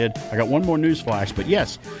that I did. I got one more news flash, but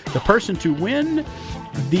yes, the person to win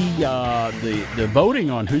the voting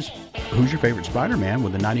on who's your favorite Spider-Man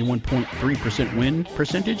with a 91.3% win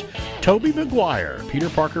percentage, Tobey Maguire. Peter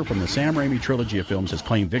Parker from the Sam Raimi trilogy of films has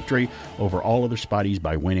claimed victory over all other Spideys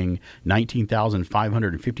by winning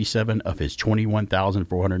 19,557 of his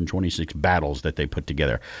 21,426 battles that they put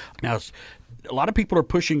together. Now, a lot of people are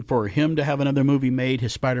pushing for him to have another movie made,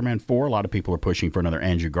 his Spider-Man 4. A lot of people are pushing for another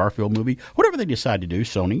Andrew Garfield movie. Whatever they decide to do,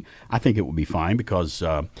 Sony, I think it will be fine because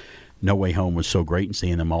No Way Home was so great and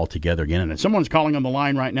seeing them all together again. And someone's calling on the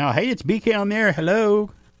line right now. Hey, it's BK on there.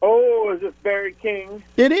 Hello. Oh, is this Barry King?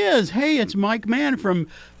 It is. Hey, it's Mike Mann from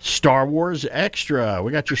Star Wars Extra.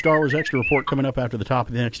 We got your Star Wars Extra report coming up after the top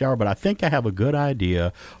of the next hour, but I think I have a good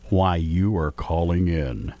idea why you are calling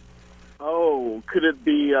in. Oh, could it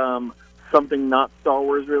be something not Star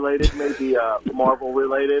Wars related, maybe Marvel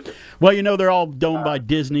related? Well, they're all owned by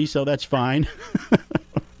Disney, so that's fine.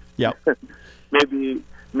 Yep. Maybe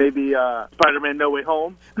Spider-Man No Way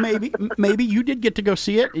Home? Maybe you did get to go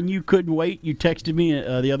see it, and you couldn't wait. You texted me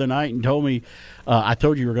the other night and told me, I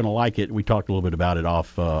told you were going to like it. We talked a little bit about it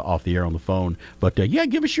off the air on the phone. But,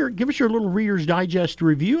 give us your little Reader's Digest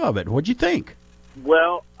review of it. What'd you think?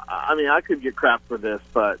 Well, I mean, I could get crap for this,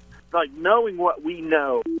 but knowing what we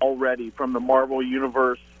know already from the Marvel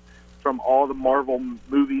Universe, from all the Marvel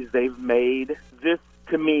movies they've made, this,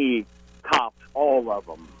 to me, tops all of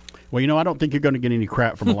them. Well, I don't think you're going to get any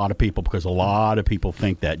crap from a lot of people because a lot of people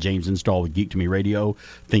think that. James Install with Geek to Me Radio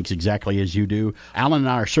thinks exactly as you do. Alan and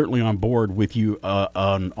I are certainly on board with you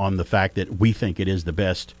on the fact that we think it is the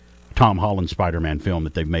best Tom Holland Spider-Man film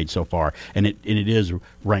that they've made so far, and it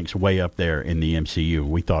ranks way up there in the MCU.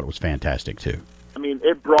 We thought it was fantastic too. I mean,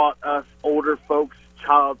 it brought us older folks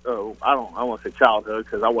I want to say childhood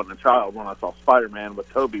because I wasn't a child when I saw Spider-Man with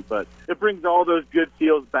Tobey, but it brings all those good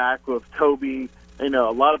feels back with Tobey. A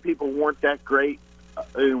lot of people weren't that great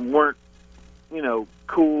and weren't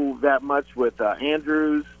cool that much with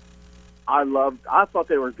Andrews. I thought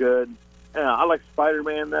they were good. I like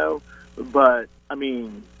Spider-Man though, but I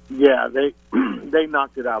mean, yeah, they they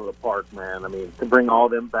knocked it out of the park, man. I mean, to bring all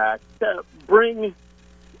them back, to bring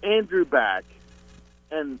Andrew back,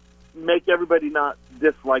 and make everybody not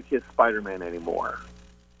dislike his Spider-Man anymore.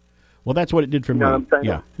 Well, that's what it did for me. Know what I'm saying?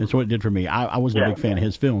 Yeah, that's what it did for me. I wasn't a big fan of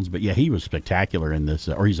his films, but yeah, he was spectacular in this,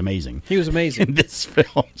 or he's amazing. He was amazing in this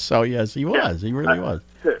film. So yes, he was. He really was.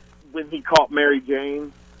 When he caught Mary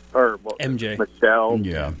Jane, or MJ, Michelle,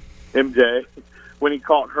 yeah, MJ, when he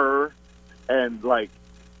caught her, and like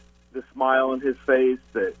the smile on his face.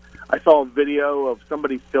 That I saw a video of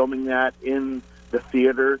somebody filming that in the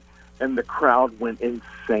theater, and the crowd went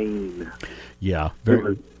insane. Yeah,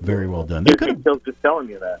 very well done. They could have just telling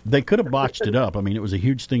you that. They could have botched it up. I mean, it was a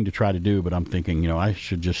huge thing to try to do, but I'm thinking, I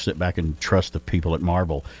should just sit back and trust the people at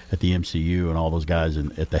Marvel, at the MCU, and all those guys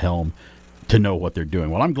at the helm to know what they're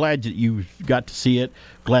doing. Well, I'm glad that you got to see it.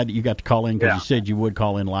 Glad that you got to call in, because you said you would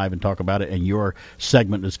call in live and talk about it. And your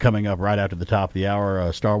segment is coming up right after the top of the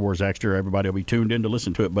hour, Star Wars Extra. Everybody will be tuned in to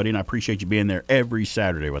listen to it, buddy, and I appreciate you being there every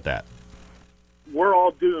Saturday with that. We're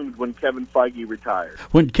all doomed when Kevin Feige retires.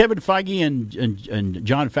 When Kevin Feige and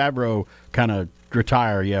Jon Favreau kind of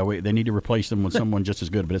retire, they need to replace them with someone just as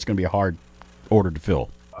good, but it's going to be a hard order to fill.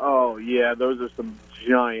 Oh, yeah, those are some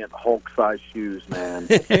giant Hulk-sized shoes, man.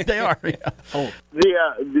 They are, yeah. Oh.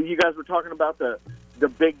 You guys were talking about the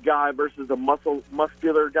big guy versus the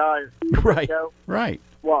muscular guy. Right.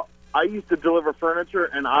 Well, I used to deliver furniture,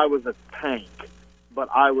 and I was a tank, but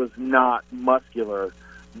I was not muscular.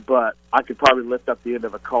 But I could probably lift up the end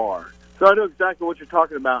of a car. So I know exactly what you're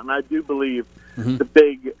talking about, and I do believe the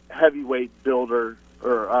big heavyweight builder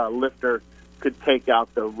or lifter could take out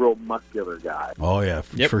the real muscular guy. Oh, yeah,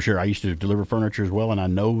 for sure. I used to deliver furniture as well, and I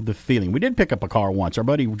know the feeling. We did pick up a car once. Our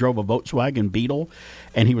buddy drove a Volkswagen Beetle,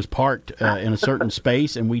 and he was parked in a certain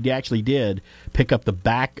space, and we actually did pick up the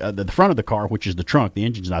back, the front of the car, which is the trunk. The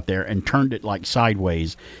engine's not there, and turned it like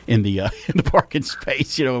sideways in the parking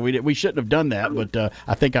space. We shouldn't have done that, but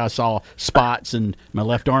I think I saw spots, and my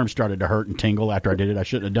left arm started to hurt and tingle after I did it. I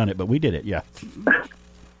shouldn't have done it, but we did it, yeah.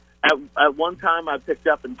 At one time, I picked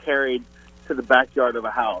up and carried to the backyard of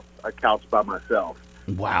a couch by myself.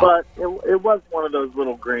 Wow. But it was one of those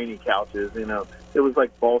little grainy couches, It was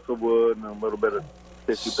like balsa wood and a little bit of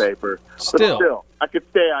tissue paper. Still. But still, I could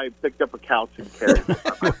say I picked up a couch and carried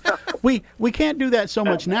it. We can't do that so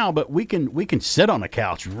much now, but we can sit on a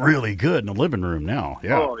couch really good in the living room now.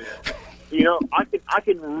 Yeah. Oh, yeah. I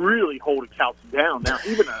can really hold a couch down now,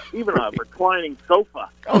 even a reclining sofa.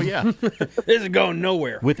 Oh, yeah. This is going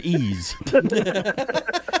nowhere. With ease.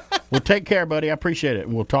 Well, take care, buddy. I appreciate it,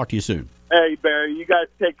 and we'll talk to you soon. Hey, Barry, you guys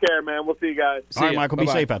take care, man. We'll see you guys. All right, Michael, be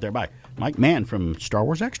safe out there. Bye. Mike Mann from Star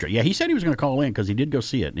Wars Extra. Yeah, he said he was going to call in because he did go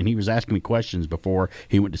see it, and he was asking me questions before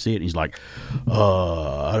he went to see it. And he's like,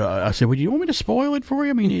 I said, well, do you want me to spoil it for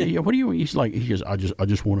you? I mean, what do you? He goes, I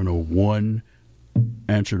just want to know one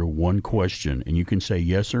answer to one question, and you can say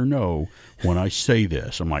yes or no when I say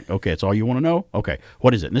this. I'm like, okay, that's all you want to know? Okay,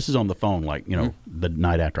 what is it? And this is on the phone, the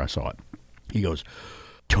night after I saw it. He goes,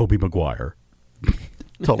 Tobey Maguire.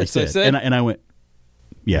 That's all he said. And I went,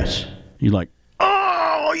 yes. He's like,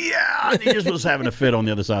 oh, yeah. And he just was having a fit on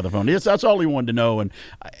the other side of the phone. That's all he wanted to know. And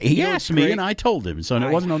he asked me, and I told him. So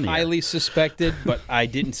it wasn't on the air. Highly suspected, but I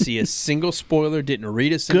didn't see a single spoiler, didn't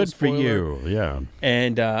read a single spoiler. Good for you, yeah.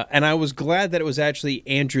 And I was glad that it was actually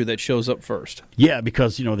Andrew that shows up first. Yeah,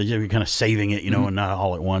 because, they were kind of saving it, and not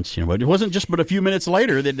all at once. But it wasn't just but a few minutes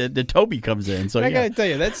later that Toby comes in. So I got to tell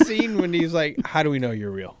you, that scene when he's like, how do we know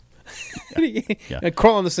you're real?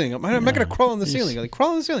 Crawl on the ceiling. I'm not going to crawl on the ceiling. Like,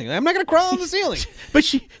 crawl on the ceiling. I'm not going to crawl on the ceiling. But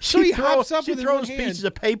he hops up with throws pieces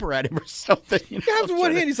of paper at him or something. He has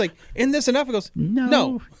one hand. He's like, "Isn't this enough?" He goes,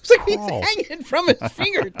 "No." It's like he's hanging from his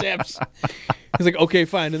fingertips. He's like, "Okay,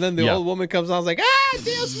 fine." And then the old woman comes on. I was like,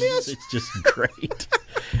 Dios míos. It's just great.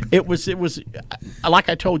 It was like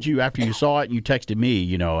I told you after you saw it, and you texted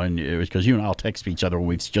me, and it was because you and I'll text each other when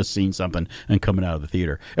we've just seen something and coming out of the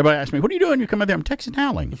theater. Everybody asked me, "What are you doing?" You come out there. I'm texting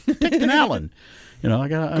Alan. Alan.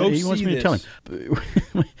 He wants me to tell him.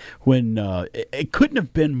 When it couldn't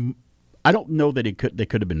have been. I don't know that they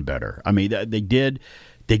could have been better. I mean, they did.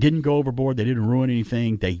 They didn't go overboard. They didn't ruin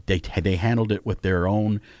anything. They handled it with their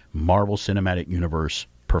own Marvel Cinematic Universe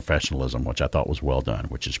professionalism, which I thought was well done,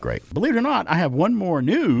 which is great. Believe it or not, I have one more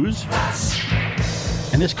news.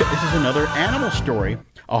 And this is another animal story.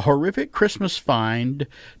 A horrific Christmas find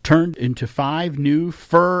turned into 5 new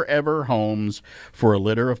forever homes for a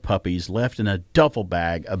litter of puppies left in a duffel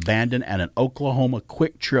bag abandoned at an Oklahoma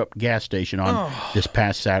Quick Trip gas station on this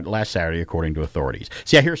last Saturday, according to authorities.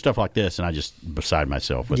 See, I hear stuff like this, and I just beside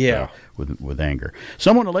myself with anger.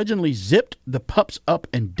 Someone allegedly zipped the pups up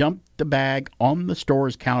and dumped the bag on the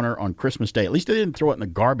store's counter on Christmas Day. At least they didn't throw it in the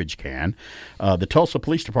garbage can. The Tulsa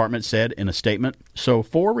Police Department said in a statement, so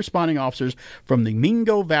 4 responding officers from the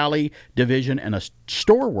Mingo Valley Division and a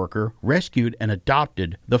store worker rescued and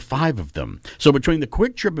adopted the 5 of them. So between the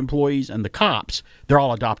Quick Trip employees and the cops, they're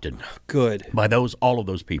all adopted. Good. By all of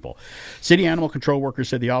those people. City animal control workers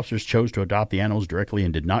said the officers chose to adopt the animals directly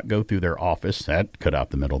and did not go through their office. That cut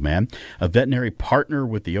out the middleman. A veterinary partner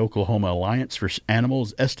with the Oklahoma Alliance for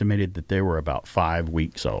Animals estimated that they were about 5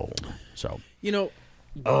 weeks old. So, you know,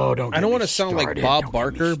 I don't want to sound like Bob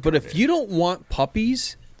Barker, but if you don't want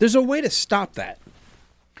puppies, there's a way to stop that.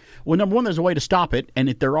 Well, number one, there's a way to stop it, and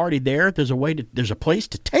if they're already there, there's a place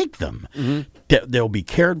to take them. Mm-hmm. They'll be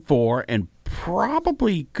cared for, and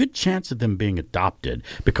probably good chance of them being adopted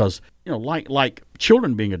because, you know, like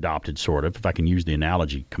children being adopted, sort of, if I can use the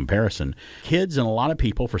analogy comparison. Kids and a lot of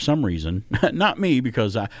people, for some reason, not me,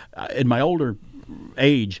 because in my older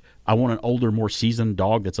age, I want an older, more seasoned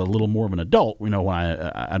dog that's a little more of an adult. You know,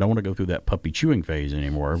 I don't want to go through that puppy chewing phase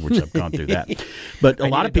anymore, which I've gone through that. But a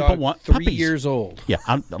lot of people want 3 puppies. years old. Yeah,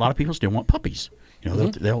 a lot of people still want puppies. You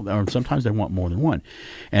know, sometimes they want more than one.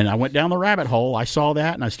 And I went down the rabbit hole. I saw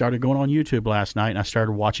that, and I started going on YouTube last night, and I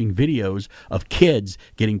started watching videos of kids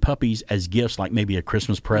getting puppies as gifts, like maybe a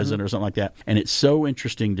Christmas present or something like that. And it's so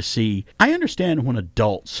interesting to see. I understand when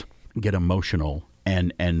adults get emotional,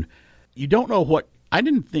 and you don't know what. I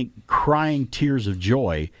didn't think crying tears of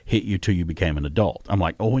joy hit you till you became an adult. I'm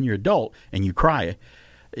like, when you're adult and you cry,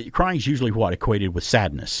 crying is usually what equated with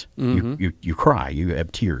sadness. Mm-hmm. You cry, you have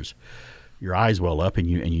tears. Your eyes well up and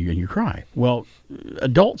you cry. Well,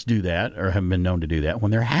 adults do that, or have been known to do that, when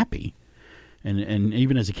they're happy. And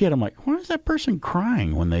even as a kid, I'm like, why is that person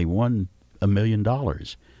crying when they won $1 million?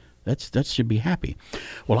 That should be happy.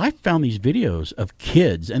 Well, I found these videos of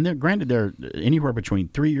kids, and they're anywhere between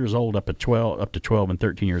 3 years old up to 12 and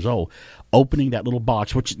 13 years old, opening that little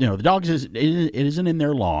box. Which, you know, the dog it isn't in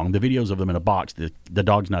there long. The videos of them in a box, the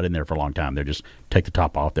dog's not in there for a long time. They're just take the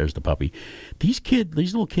top off. There's the puppy. These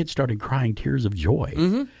little kids started crying tears of joy,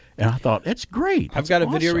 and I thought that's great. I've got a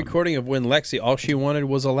video recording of when Lexi, all she wanted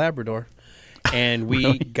was a Labrador. And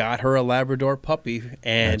we got her a Labrador puppy,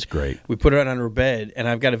 and that's great. We put her on her bed, and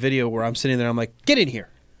I've got a video where I'm sitting there. I'm like, "Get in here!"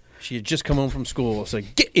 She had just come home from school. I was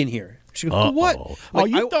like, "Get in here!" She goes, "What?"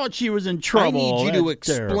 Like, you thought she was in trouble. I need you to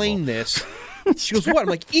explain this. She goes, "What?" I'm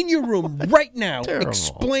like, "In your room right now.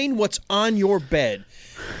 Explain what's on your bed."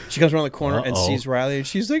 She comes around the corner and sees Riley, and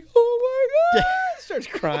she's like, "Oh my God!" Starts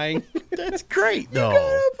crying. That's great, though. You got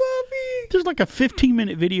a puppy. There's like a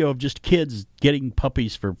 15-minute video of just kids getting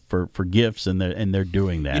puppies for gifts, and they're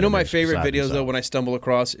doing that. You know, my favorite videos, though, when I stumble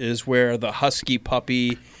across, is where the husky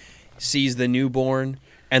puppy sees the newborn,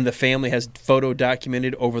 and the family has photo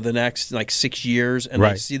documented over the next, 6 years, and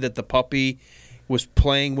they see that the puppy was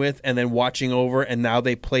playing with and then watching over, and now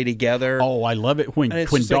they play together. Oh, I love it when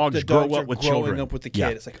dogs grow up with children. Growing up with the kid. Yeah.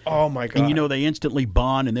 It's like, oh my God. And they instantly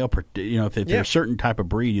bond, and they'll, if they're a certain type of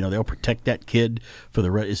breed, they'll protect that kid for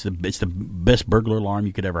the rest. It's the best burglar alarm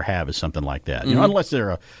you could ever have is something like that. Mm-hmm. Unless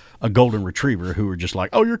they're a golden retriever who are just like,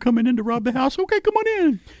 oh, you're coming in to rob the house? Okay, come on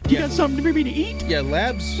in. You got something for me to eat? Yeah,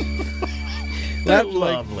 Labs. That's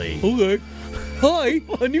lovely. Okay. Hi,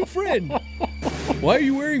 a new friend. Why are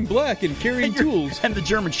you wearing black and carrying tools? And the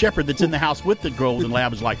German Shepherd that's in the house with the golden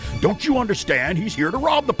lab is like, don't you understand? He's here to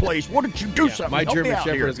rob the place. Why don't you do something? My German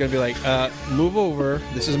Shepherd is going to be like, move over.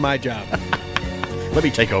 This is my job. Let me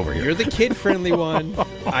take over here. You're the kid-friendly one.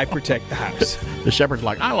 I protect the house. The Shepherd's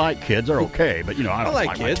like, I like kids. They're okay, but, I don't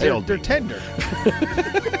like kids. They're tender.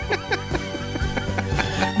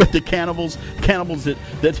 But the cannibals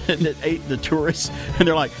that ate the tourists, and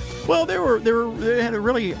they're like, well, they had a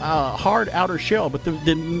really hard outer shell, but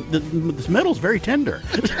the metal's very tender.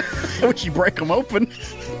 Once you break them open,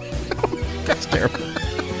 that's terrible.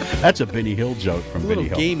 That's a Benny Hill joke from Benny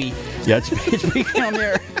Hill. Gamey. Yeah, it's down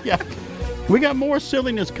there. Yeah. We got more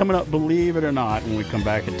silliness coming up, believe it or not, when we come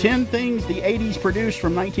back. 10 things the 80s produced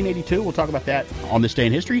from 1982. We'll talk about that on This Day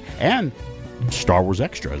in History, and Star Wars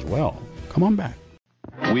Extra as well. Come on back.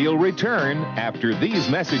 We'll return after these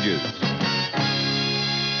messages.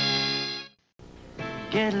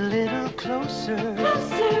 Get a little closer.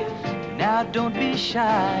 Closer. Now don't be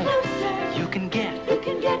shy. Closer. You can get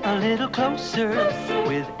a little closer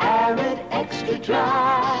with Arid Extra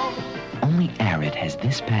Dry. Only Arid has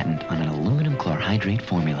this patent on an aluminum chlorhydrate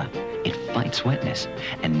formula. It fights wetness,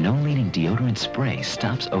 and no leading deodorant spray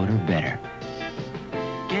stops odor better.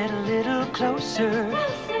 Get a little closer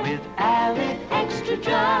with Arid Extra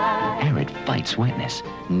Dry. Arid fights wetness.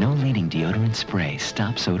 No leading deodorant spray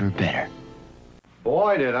stops odor better.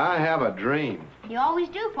 Boy, did I have a dream. You always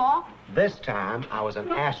do, Paul. This time, I was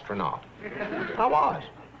an astronaut. I was.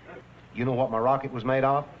 You know what my rocket was made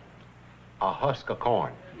of? A husk of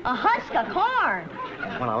corn. A husk of corn.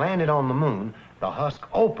 And when I landed on the moon, the husk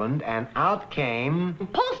opened and out came...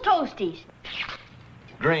 Post Toasties.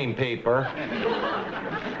 Green paper.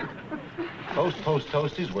 Those Post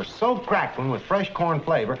Toasties were so crackling with fresh corn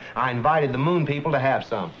flavor, I invited the moon people to have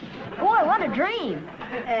some. Boy, what a dream.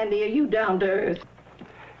 Andy, are you down to earth?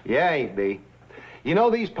 Yeah, ain't be. You know,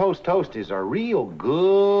 these Post Toasties are real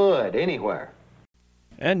good anywhere.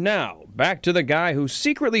 And now, back to the guy who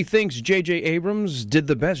secretly thinks J.J. Abrams did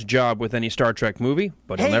the best job with any Star Trek movie,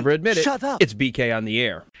 but he'll never admit it. Shut up. It's BK on the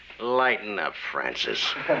air. Lighten up,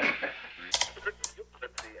 Francis.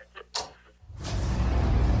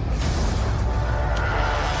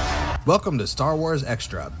 Welcome to Star Wars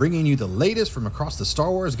Extra, bringing you the latest from across the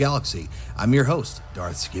Star Wars galaxy. I'm your host,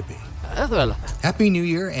 Darth Skippy. Happy New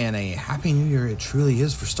Year, and a Happy New Year it truly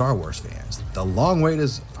is for Star Wars fans. The long wait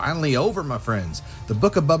is finally over, my friends. The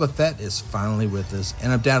Book of Boba Fett is finally with us,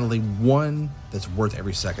 and undoubtedly one that's worth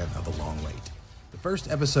every second of the long wait. The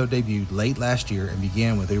first episode debuted late last year and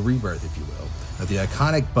began with a rebirth, if you will, of the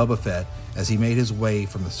iconic Boba Fett as he made his way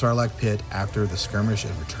from the Sarlacc pit after the skirmish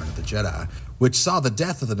in Return of the Jedi, which saw the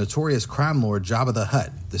death of the notorious crime lord Jabba the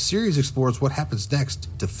Hutt. The series explores what happens next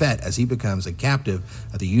to Fett as he becomes a captive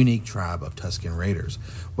of the unique tribe of Tusken Raiders,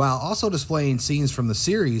 while also displaying scenes from the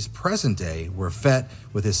series' present day where Fett,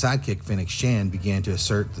 with his sidekick Fennec Shand, began to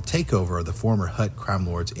assert the takeover of the former Hutt crime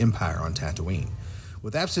lord's empire on Tatooine.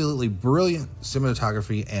 With absolutely brilliant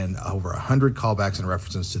cinematography and over 100 callbacks and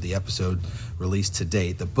references to the episode released to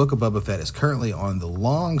date, the Book of Boba Fett is currently on the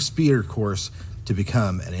long speeder course to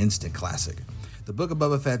become an instant classic. The Book of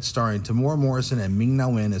Boba Fett, starring Tamora Morrison and Ming-Na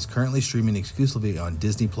Wen, is currently streaming exclusively on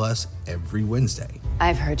Disney Plus every Wednesday.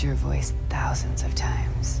 I've heard your voice thousands of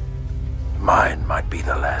times. Mine might be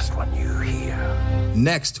the last one you hear.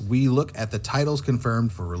 Next, we look at the titles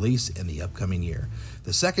confirmed for release in the upcoming year.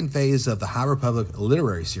 The second phase of the High Republic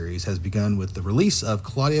literary series has begun with the release of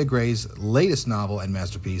Claudia Gray's latest novel and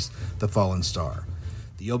masterpiece, The Fallen Star.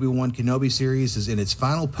 The Obi-Wan Kenobi series is in its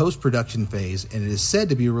final post-production phase, and it is said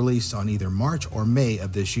to be released on either March or May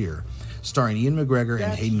of this year. Starring Ian McGregor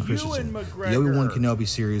and Hayden Christensen, the Obi-Wan Kenobi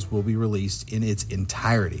series will be released in its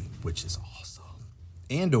entirety, which is awesome.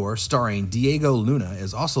 Andor, starring Diego Luna,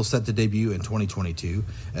 is also set to debut in 2022.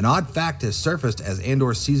 An odd fact has surfaced as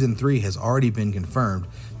Andor Season 3 has already been confirmed.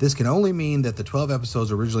 This can only mean that the 12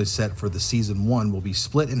 episodes originally set for the Season 1 will be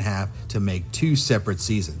split in half to make 2 separate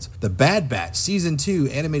seasons. The Bad Batch Season 2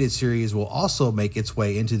 animated series will also make its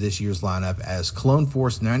way into this year's lineup as Clone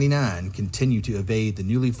Force 99 continue to evade the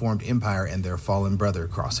newly formed Empire and their fallen brother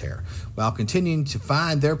Crosshair, while continuing to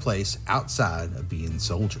find their place outside of being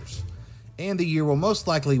soldiers. And the year will most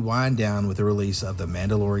likely wind down with the release of The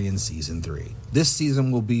Mandalorian Season 3. This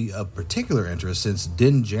season will be of particular interest since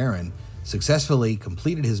Din Djarin successfully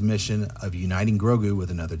completed his mission of uniting Grogu with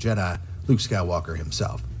another Jedi, Luke Skywalker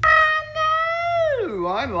himself. Ooh,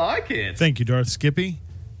 I like it. Thank you, Darth Skippy.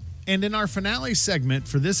 And in our finale segment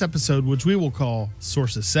for this episode, which we will call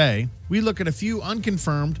Sources Say, we look at a few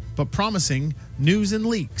unconfirmed but promising news and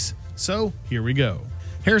leaks. So here we go.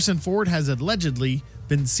 Harrison Ford has allegedly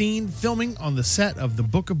been seen filming on the set of The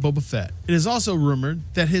Book of Boba Fett. It is also rumored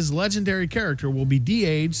that his legendary character will be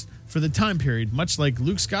de-aged for the time period, much like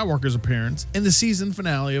Luke Skywalker's appearance in the season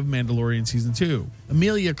finale of Mandalorian Season 2.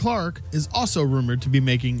 Emilia Clarke is also rumored to be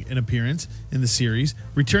making an appearance in the series,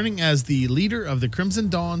 returning as the leader of the Crimson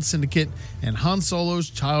Dawn Syndicate and Han Solo's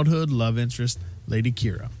childhood love interest, Lady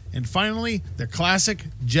Kira. And finally, the classic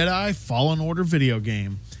Jedi Fallen Order video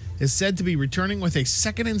game is said to be returning with a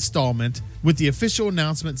second installment, with the official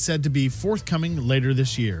announcement said to be forthcoming later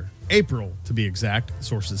this year. April, to be exact,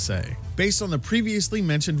 sources say. Based on the previously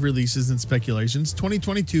mentioned releases and speculations,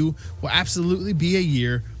 2022 will absolutely be a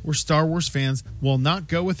year where Star Wars fans will not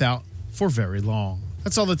go without for very long.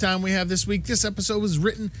 That's all the time we have this week. This episode was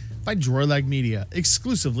written by Droilag Media,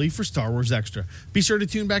 exclusively for Star Wars Extra. Be sure to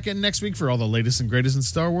tune back in next week for all the latest and greatest in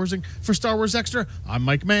Star Warsing. For Star Wars Extra, I'm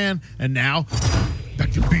Mike Mann, and now,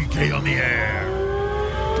 back to BK on the air.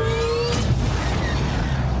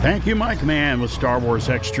 Thank you, Mike Mann, with Star Wars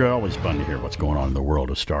Extra. Always fun to hear what's going on in the world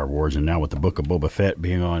of Star Wars. And now with the Book of Boba Fett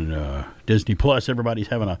being on Disney Plus, everybody's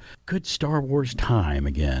having a good Star Wars time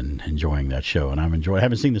again, enjoying that show. And I'm enjoying. I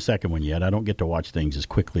haven't seen the second one yet. I don't get to watch things as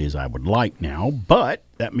quickly as I would like now, but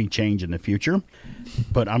that may change in the future.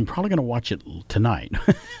 But I'm probably going to watch it tonight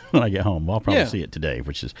when I get home. I'll probably see it today,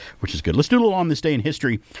 which is good. Let's do a little On This Day in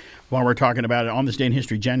History while we're talking about it. On This Day in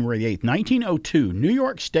History, January 8th, 1902, New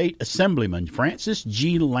York State Assemblyman Francis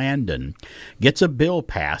G. Landon gets a bill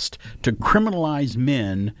passed to criminalize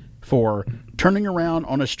men for turning around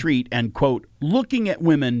on a street and, quote, looking at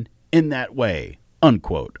women in that way,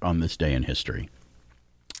 unquote, on this day in history.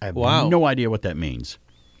 I have no idea what that means.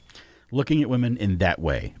 Looking at women in that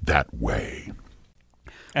way. That way.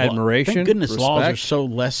 Admiration. Thank goodness respect. laws are so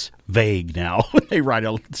less vague now. When they write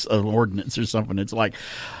an ordinance or something, it's like,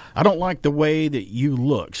 I don't like the way that you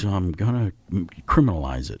look, so I'm going to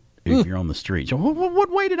criminalize it if you're on the street. So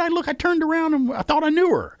what way did I look? I turned around and I thought I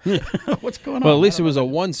knew her. What's going on? Well, at least it was a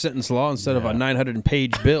one-sentence law instead of a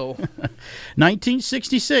 900-page bill.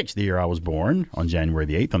 1966, the year I was born, on January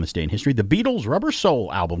the 8th, on this day in history, the Beatles' Rubber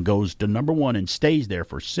Soul album goes to #1 and stays there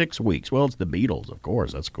for 6 weeks. Well, it's the Beatles, of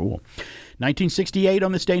course. That's cool. 1968,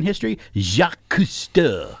 on this day in history, Jacques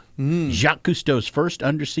Cousteau. Jacques Cousteau's first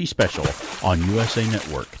undersea special on USA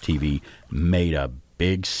Network TV made a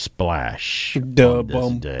big splash on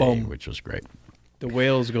this day, which was great. The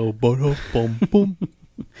whales go boom, boom, boom.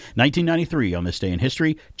 1993, on this day in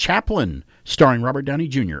history, Chaplin, starring Robert Downey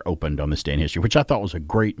Jr., opened on this day in history, which I thought was a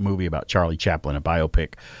great movie about Charlie Chaplin, a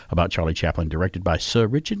biopic about Charlie Chaplin, directed by Sir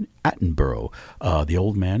Richard Attenborough, the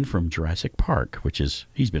old man from Jurassic Park,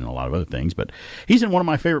 he's been in a lot of other things, but he's in one of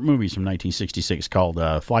my favorite movies from 1966 called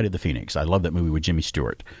Flight of the Phoenix. I love that movie with Jimmy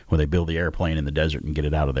Stewart, where they build the airplane in the desert and get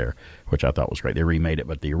it out of there, which I thought was great. They remade it,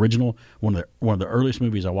 but the original, one of the earliest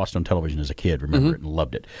movies I watched on television as a kid, remember it and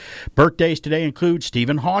loved it. Birthdays today include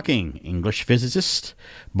Stephen Hawking, English physicist,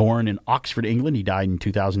 born in Oxford, England. He died in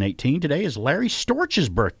 2018. Today is Larry Storch's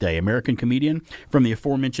birthday, American comedian from the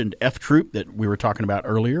aforementioned F Troop that we were talking about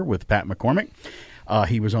earlier with Pat McCormick.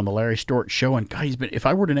 He was on the Larry Storch Show, and God, if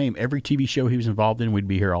I were to name every TV show he was involved in, we'd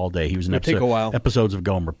be here all day. He was in episodes of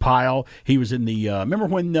Gomer Pyle. He was in the remember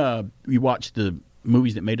when you watched the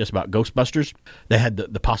movies that made us about Ghostbusters? They had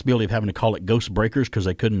the possibility of having to call it Ghost Breakers because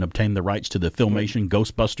they couldn't obtain the rights to the Filmation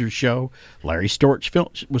Ghostbusters show. Larry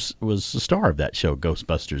Storch was the star of that show,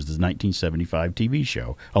 Ghostbusters, the 1975 TV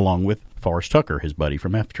show, along with Forrest Tucker, his buddy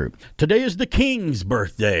from F Troop. Today is the King's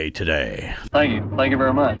birthday today. Thank you. Thank you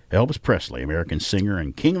very much. Elvis Presley, American singer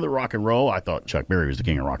and king of the rock and roll. I thought Chuck Berry was the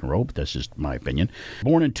king of rock and roll, but that's just my opinion.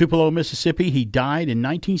 Born in Tupelo, Mississippi, he died in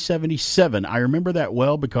 1977. I remember that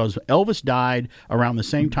well because Elvis died around the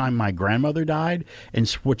same time my grandmother died, and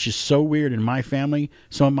which is so weird in my family.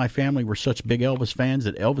 Some of my family were such big Elvis fans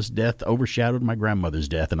that Elvis' death overshadowed my grandmother's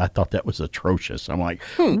death, and I thought that was atrocious. I'm like,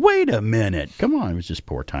 wait a minute. Come on. It was just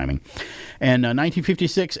poor timing. And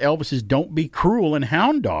 1956, Elvis's Don't Be Cruel and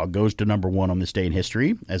Hound Dog goes to #1 on this day in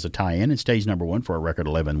history as a tie-in and stays #1 for a record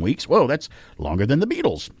 11 weeks. Whoa, that's longer than the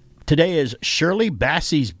Beatles. Today is Shirley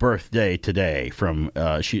Bassey's birthday today from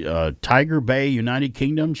Tiger Bay, United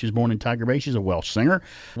Kingdom. She was born in Tiger Bay. She's a Welsh singer.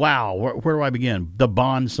 Wow, where do I begin? The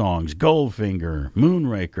Bond songs, Goldfinger,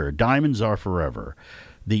 Moonraker, Diamonds Are Forever.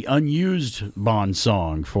 The unused Bond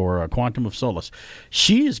song for Quantum of Solace.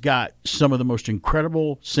 She has got some of the most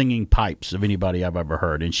incredible singing pipes of anybody I've ever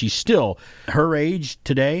heard. And she's still, her age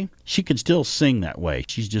today, she can still sing that way.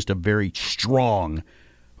 She's just a very strong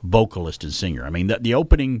vocalist and singer. I mean, the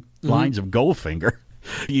opening lines of Goldfinger,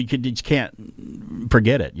 you just can't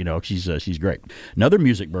forget it. You know, she's great. Another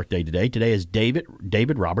music birthday today. Today is David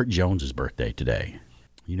Robert Jones's birthday today.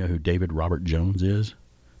 You know who David Robert Jones is?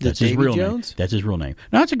 That's his real name. That's his real name.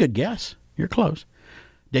 No, that's a good guess. You're close.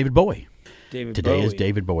 David Bowie. Today is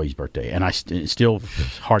David Bowie's birthday, and it's still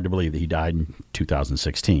hard to believe that he died in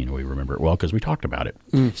 2016. We remember it well because we talked about it.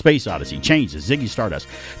 Space Odyssey, Changes, Ziggy Stardust.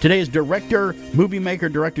 Today is movie maker,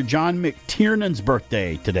 director John McTiernan's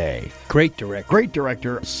birthday today. Great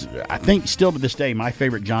director. I think still to this day, my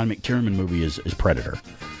favorite John McTiernan movie is Predator.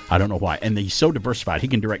 I don't know why. And he's so diversified. He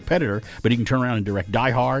can direct Predator, but he can turn around and direct Die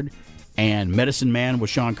Hard and Medicine Man with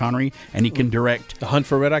Sean Connery, and he can direct The Hunt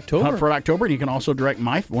for Red October. And he can also direct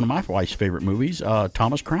one of my wife's favorite movies,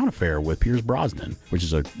 Thomas Crown Affair with Pierce Brosnan, which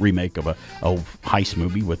is a remake of a heist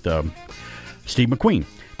movie with Steve McQueen.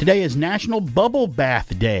 Today is National Bubble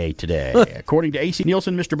Bath Day today. According to AC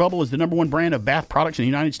Nielsen, Mr. Bubble is the #1 brand of bath products in the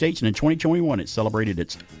United States, and in 2021 it celebrated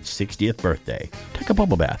its 60th birthday. Take a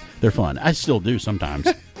bubble bath. They're fun. I still do sometimes.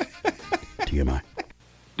 TMI.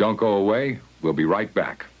 Don't go away. We'll be right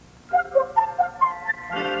back.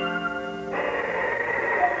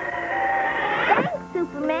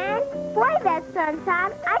 Boy, that sun's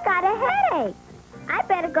hot. I got a headache. I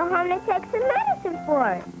better go home and take some medicine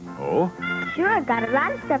for it. Oh? Sure, I got a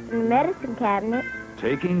lot of stuff in the medicine cabinet.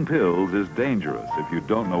 Taking pills is dangerous if you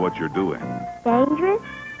don't know what you're doing. Dangerous?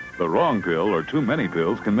 The wrong pill or too many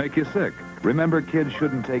pills can make you sick. Remember, kids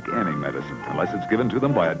shouldn't take any medicine unless it's given to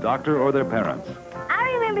them by a doctor or their parents.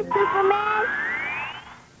 I remember Superman.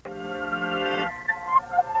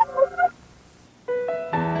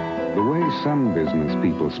 The way some business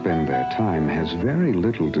people spend their time has very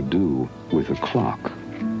little to do with a clock.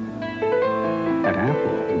 At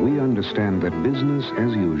Apple, we understand that business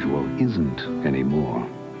as usual isn't anymore.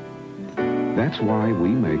 That's why we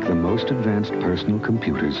make the most advanced personal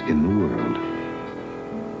computers in the world.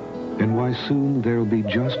 And why soon there'll be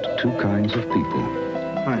just two kinds of people.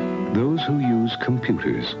 Hi. Those who use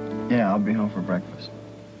computers. Yeah, I'll be home for breakfast.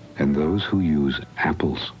 And those who use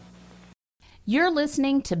apples. You're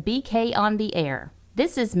listening to BK on the Air.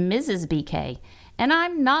 This is Mrs. BK, and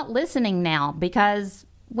I'm not listening now because,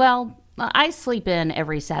 well, I sleep in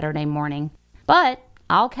every Saturday morning. But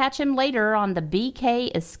I'll catch him later on the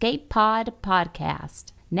BK Escape Pod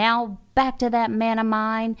podcast. Now, back to that man of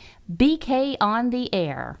mine, BK on the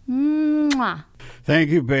Air. Mwah. Thank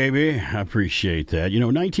you, baby. I appreciate that. You know,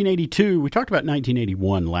 1982, we talked about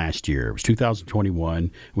 1981 last year. It was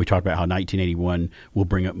 2021. We talked about how 1981 will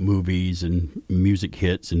bring up movies and music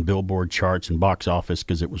hits and Billboard charts and box office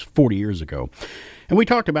because it was 40 years ago. And we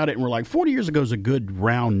talked about it, and we're like, 40 years ago is a good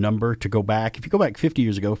round number to go back. If you go back 50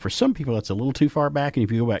 years ago, for some people, that's a little too far back. And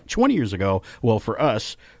if you go back 20 years ago, well, for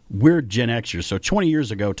us, we're Gen Xers. So 20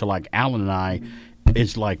 years ago to like Alan and I,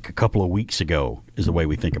 it's like a couple of weeks ago is the way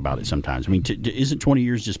we think about it sometimes. I mean, isn't 20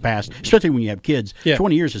 years just passed, especially when you have kids,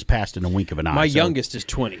 20 years has passed in a wink of an eye. My youngest is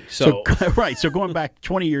 20. So right. So going back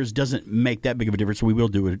 20 years doesn't make that big of a difference. We will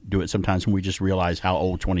do it sometimes when we just realize how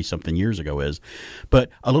old 20-something years ago is. But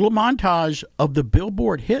a little montage of the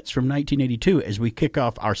Billboard hits from 1982 as we kick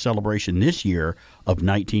off our celebration this year of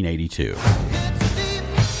 1982.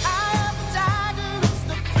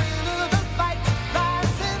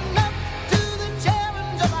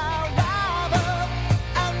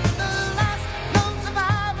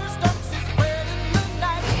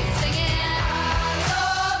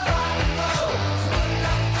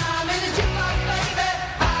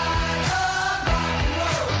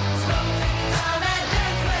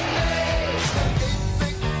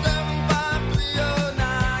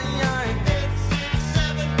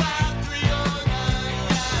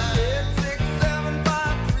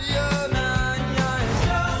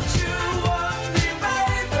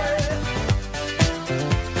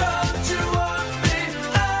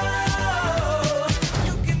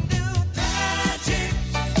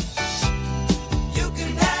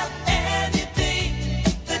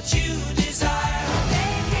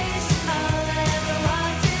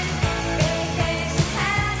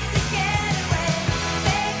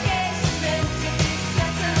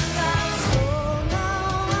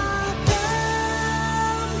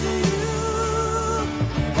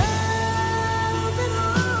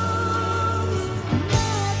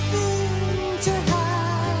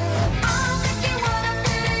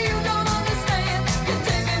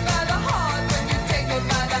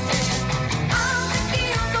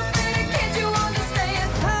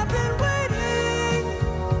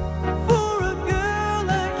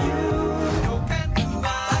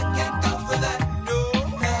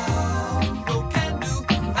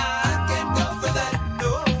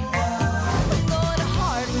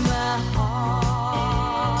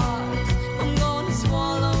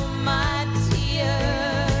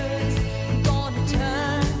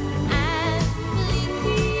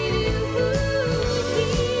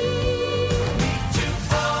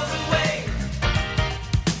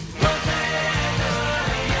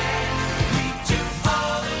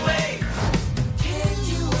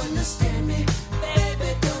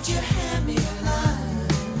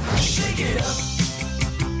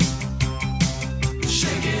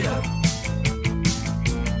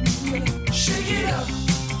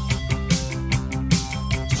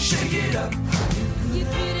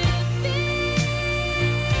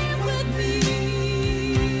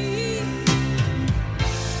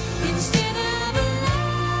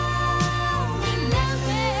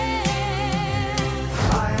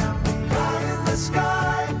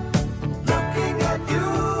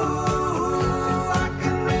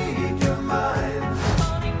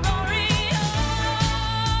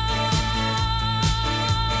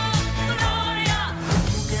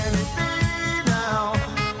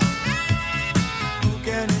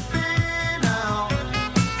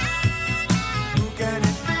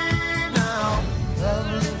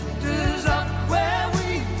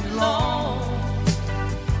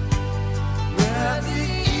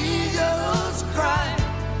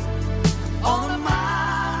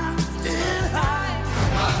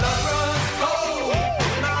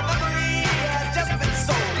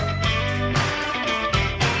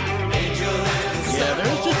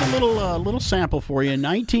 little sample for you.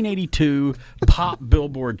 1982 pop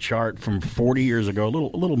Billboard chart from 40 years ago. A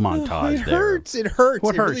little montage It there. hurts. It hurts.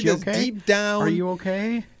 What It hurts? really You does okay? deep down. Are you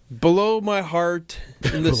okay? Below my heart.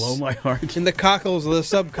 In the, Below my heart. In the cockles, the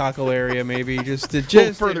subcockle area, maybe. Just A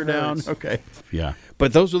little further down. hurts. Okay. Yeah.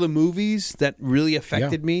 But those were the movies that really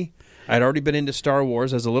affected me. I'd already been into Star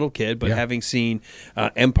Wars as a little kid, but having seen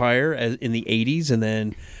Empire in the 80s and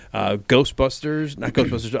then Ghostbusters, not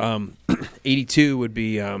Ghostbusters, 82 would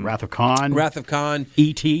be Wrath of Khan.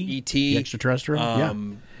 E.T. The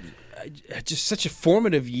extraterrestrial. Just such a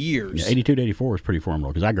formative years. Yeah, 82 to 84 was pretty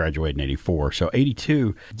formative because I graduated in 84. So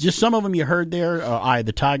 82, just some of them you heard there. Eye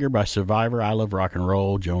the Tiger by Survivor, I Love Rock and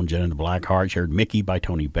Roll, Joan Jett and the Blackhearts. You heard Mickey by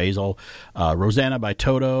Tony Basil, Rosanna by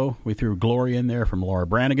Toto. We threw Glory in there from Laura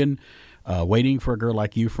Branigan. Waiting for a Girl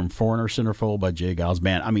Like You from Foreigner Centerfold by Jay Giles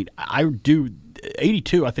Band. I mean,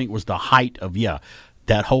 82 I think was the height of,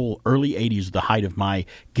 that whole early 80s, the height of my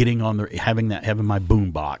getting on having my boom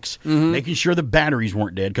box, making sure the batteries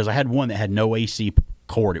weren't dead because I had one that had no AC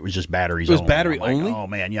cord. It was just batteries. It was only. battery Like, only? oh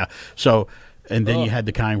man, yeah. So, and then you had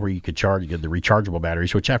the kind where you could charge, the rechargeable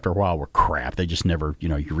batteries, which after a while were crap. They just never, you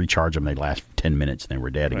recharge them, they last 10 minutes and they were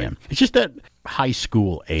dead again. It's just that high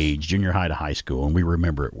school age, junior high to high school, and we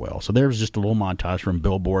remember it well. So there's just a little montage from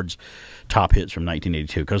Billboard's top hits from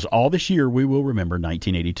 1982 because all this year we will remember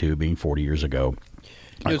 1982 being 40 years ago.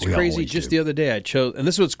 It was crazy. Just the other day, I chose, and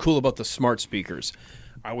this is what's cool about the smart speakers.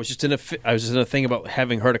 I was just in a thing about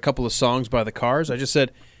having heard a couple of songs by the Cars. I just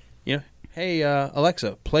said, hey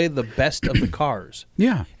Alexa, play the best of the Cars.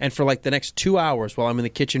 Yeah. And for like the next 2 hours while I'm in the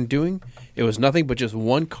kitchen it was nothing but just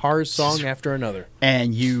one Cars song after another.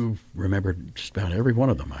 And you remembered just about every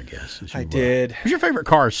one of them, I guess. I did. What's your favorite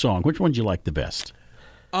Cars song? Which one do you like the best?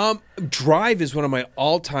 Drive is one of my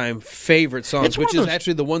all-time favorite songs, which is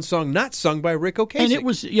actually the one song not sung by Rick Ocasek. And it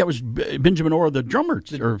was Benjamin Orr, the drummer,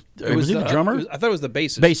 was he the drummer? I thought it was the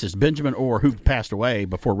bassist. Bassist, Benjamin Orr, who passed away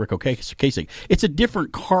before Rick Ocasek. It's a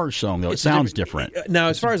different Cars song, though. It sounds different. Now,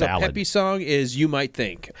 as far as a peppy song is You Might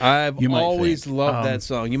Think. I've always loved that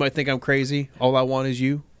song. You Might Think I'm Crazy. All I Want Is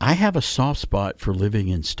You. I have a soft spot for Living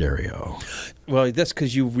in Stereo. Well, that's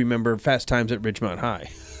because you remember Fast Times at Ridgemont High.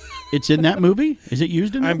 It's in that movie? Is it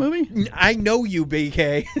used in that movie? I know you,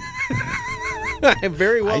 BK. I'm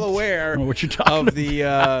very well aware what you're talking of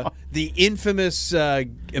the infamous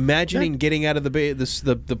imagining getting out of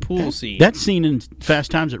the pool scene. That scene in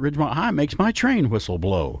Fast Times at Ridgemont High makes my train whistle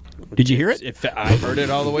blow. Did you hear it? I heard it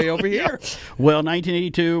all the way over here. Well,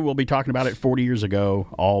 1982, we'll be talking about it 40 years ago,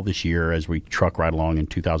 all this year as we truck right along in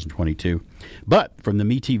 2022. But from the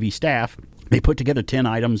MeTV staff, they put together 10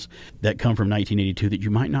 items that come from 1982 that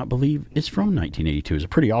you might not believe is from 1982. It's a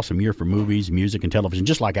pretty awesome year for movies, music, and television.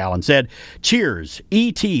 Just like Alan said, Cheers,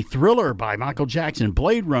 E.T., Thriller by Michael Jackson,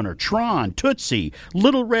 Blade Runner, Tron, Tootsie,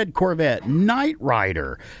 Little Red Corvette, Knight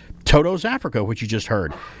Rider, Toto's Africa, which you just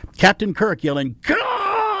heard, Captain Kirk yelling,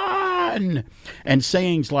 "Gun!" and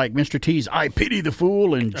sayings like Mr. T's "I pity the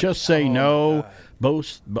fool" and "Just Say No."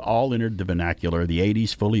 Both all entered the vernacular. The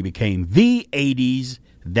 80s fully became the 80s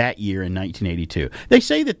that year in 1982. They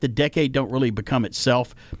say that the decade don't really become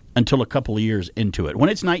itself until a couple of years into it. When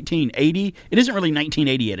it's 1980, it isn't really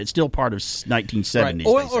 1980 yet. It's still part of 1970s.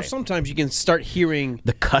 Right. Or sometimes you can start hearing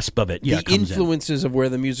the cusp of it. The influences of where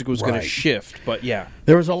the music was going to shift. But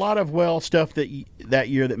there was a lot of stuff that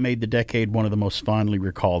year that made the decade one of the most fondly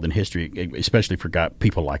recalled in history, especially for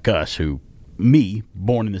people like us me,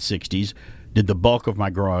 born in the 60s, did the bulk of my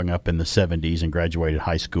growing up in the 70s and graduated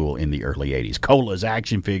high school in the early 80s. Colas,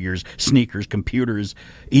 action figures, sneakers, computers,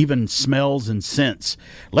 even smells and scents.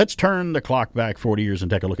 Let's turn the clock back 40 years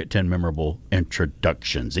and take a look at 10 memorable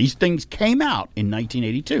introductions. These things came out in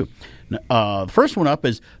 1982. The first one up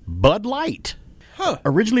is Bud Light.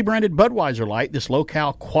 Originally branded Budweiser Light, this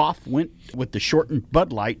low-cal quaff went with the shortened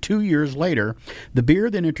Bud Light 2 years later. The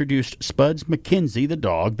beer then introduced Spuds McKenzie, the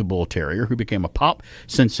dog, the bull terrier, who became a pop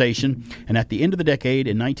sensation. And at the end of the decade,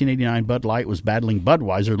 in 1989, Bud Light was battling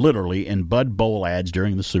Budweiser literally in Bud Bowl ads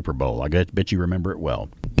during the Super Bowl. I bet you remember it well.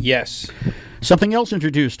 Yes. Something else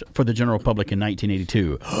introduced for the general public in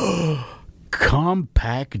 1982.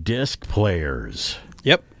 Compact disc players.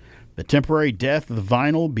 Yep. The temporary death of the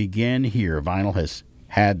vinyl began here. Vinyl has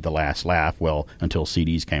had the last laugh, until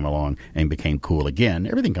CDs came along and became cool again.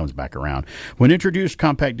 Everything comes back around. When introduced,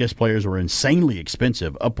 compact disc players were insanely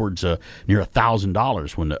expensive, upwards near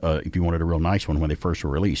 $1,000 when if you wanted a real nice one when they first were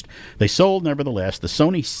released. They sold, nevertheless. The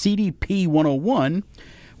Sony CDP 101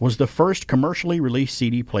 was the first commercially released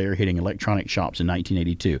CD player hitting electronic shops in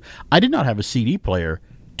 1982. I did not have a CD player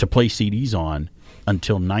to play CDs on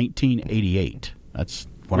until 1988. That's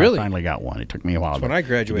when Really? I finally got one. It took me a while. That's when I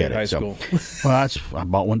graduated high school. Well, I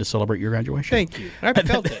bought one to celebrate your graduation. Thank you. I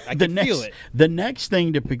felt it. I could feel it. The next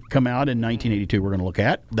thing to come out in 1982 we're going to look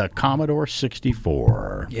at, the Commodore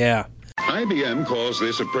 64. Yeah. IBM calls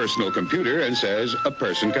this a personal computer and says a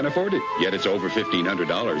person can afford it, yet it's over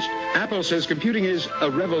 $1,500. Apple says computing is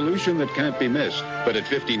a revolution that can't be missed, but at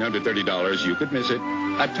 $1,530 you could miss it.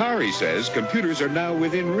 Atari says computers are now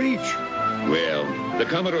within reach. Well, the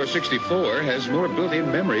Commodore 64 has more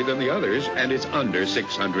built-in memory than the others, and it's under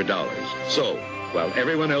 $600. So, while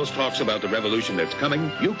everyone else talks about the revolution that's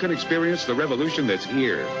coming, you can experience the revolution that's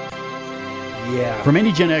here. Yeah. For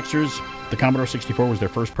many Gen Xers, the Commodore 64 was their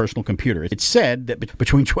first personal computer. It's said that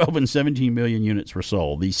between 12 and 17 million units were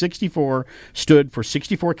sold. The 64 stood for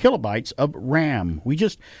 64 kilobytes of RAM. We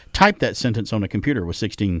just typed that sentence on a computer with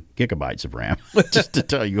 16 gigabytes of RAM, just to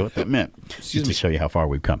tell you what that meant, just to show you how far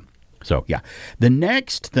we've come. So, yeah. The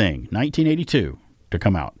next thing, 1982, to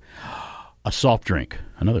come out, a soft drink,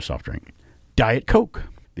 another soft drink, Diet Coke.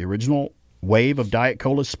 The original wave of Diet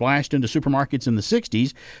Cola splashed into supermarkets in the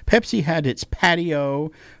 60s. Pepsi had its patio,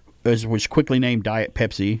 which quickly named Diet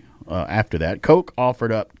Pepsi after that. Coke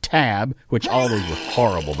offered up Tab, which all those were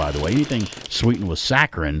horrible, by the way. Anything sweetened with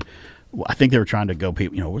saccharin, I think they were trying to go,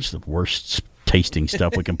 what's the worst tasting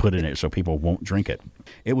stuff we can put in it so people won't drink it.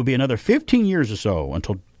 It would be another 15 years or so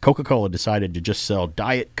until Coca-Cola decided to just sell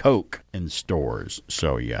Diet Coke in stores.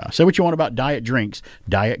 So, yeah. Say what you want about diet drinks.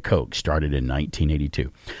 Diet Coke started in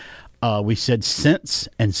 1982. We said scents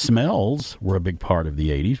and smells were a big part of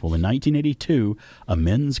the 80s. Well, in 1982, a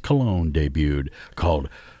men's cologne debuted called,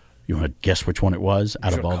 you want to guess which one it was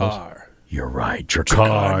out of all those? You're right,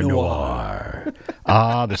 Drakkar Noir.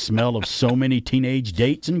 The smell of so many teenage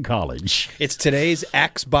dates in college. It's today's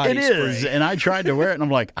Axe body spray. It is, and I tried to wear it, and I'm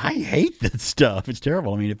like, I hate that stuff. It's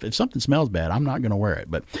terrible. I mean, if something smells bad, I'm not going to wear it.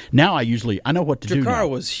 But now I know what to do now. Drakkar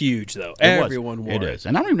was huge, though. Everyone wore it. It is,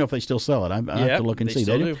 and I don't even know if they still sell it. I have to look and see.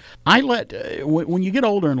 They do. When you get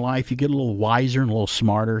older in life, you get a little wiser and a little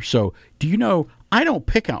smarter. So, do you know, I don't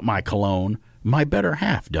pick out my cologne. My better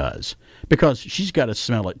half does, because she's got to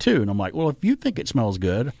smell it too. And I'm like, well, if you think it smells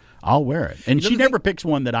good, I'll wear it. And she never picks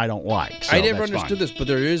one that I don't like. So I never understood this, but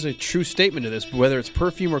there is a true statement to this. Whether it's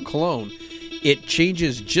perfume or cologne, it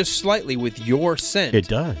changes just slightly with your scent. It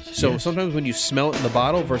does. So sometimes when you smell it in the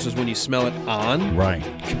bottle versus when you smell it on, right,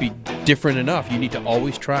 it could be different enough. You need to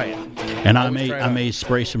always try it. And I may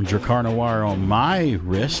spray some Drakkar Noir on my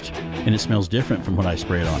wrist, and it smells different from when I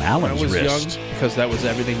spray it on Alan's wrist. When I was young, because that was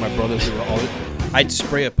everything my brothers were all. I'd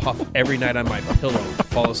spray a puff every night on my pillow to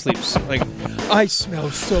fall asleep. Like, I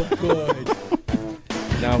smell so good.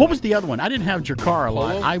 Now, what was the other one? I didn't have Drakkar a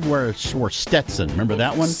lot. I wore Stetson. Remember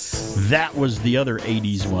that one? That was the other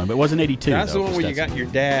 80s one, but it wasn't 82. That's the one where Stetson. you got your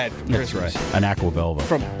dad for Christmas. That's right. An Aqua Velva.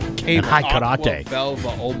 From Cable. And High Karate. Aqua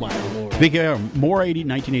Velva. Oh, my Lord. Big more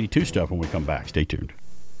 1982 stuff when we come back. Stay tuned.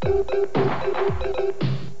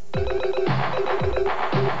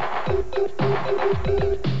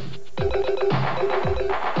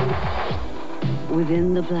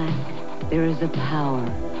 Within the black, there is a power.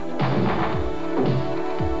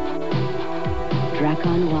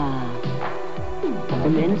 Drakkar Noir, the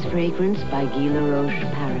men's fragrance by Guy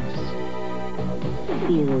Laroche, Paris.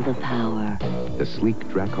 Feel the power. The sleek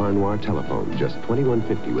Drakkar Noir telephone, just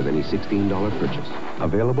 $21.50 with any $16 purchase.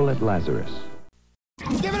 Available at Lazarus.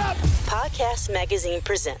 Give it up! Podcast Magazine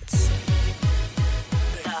presents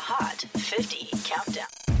the Hot 50 Countdown.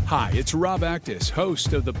 Hi, it's Rob Actis,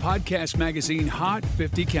 host of the podcast magazine Hot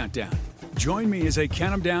 50 Countdown. Join me as I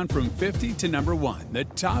count them down from 50 to number 1, the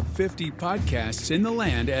top 50 podcasts in the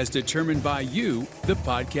land as determined by you, the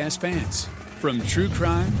podcast fans. From true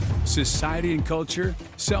crime, society and culture,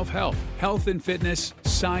 self-help, health and fitness,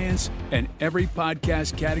 science, and every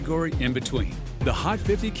podcast category in between. The Hot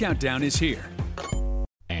 50 Countdown is here.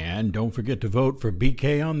 And don't forget to vote for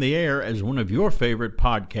BK on the Air as one of your favorite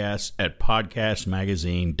podcasts at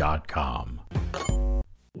podcastmagazine.com.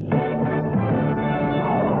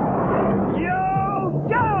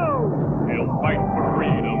 Fight for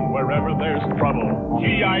freedom wherever there's trouble.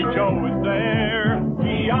 G.I. Joe is there.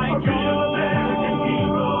 G.I. Joe, American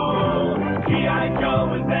hero. G.I.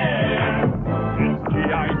 Joe is there. It's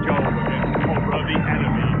G.I. Joe against Cobra, the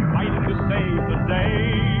enemy, fighting to save the day.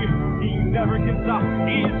 He never gives up.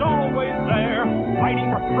 He's always there,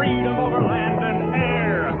 fighting for freedom over land and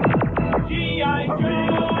air. G.I. Joe,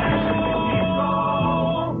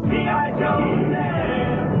 G.I. Joe is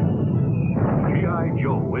there. G.I.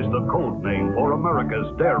 Joe is the code name for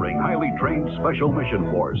America's daring, highly trained Special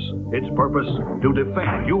Mission Force. Its purpose, to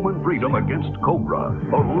defend human freedom against Cobra,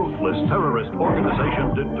 a ruthless terrorist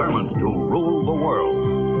organization determined to rule the world.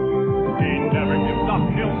 He never gives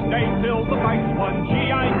up, he'll stay till the fight's won.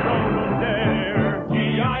 G.I. Joe will dare.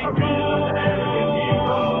 G.I. Joe,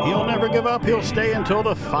 hero. He'll never give up. He'll stay until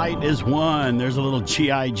the fight is won. There's a little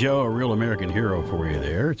G.I. Joe, a real American hero for you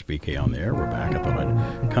there. It's BK on there. We're back. I thought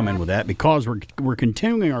I'd come in with that because we're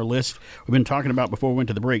continuing our list. We've been talking about before we went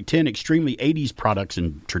to the break 10 extremely 80s products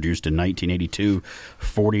introduced in 1982,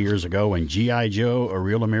 40 years ago, and G.I. Joe, a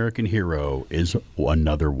real American hero, is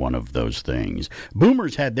another one of those things.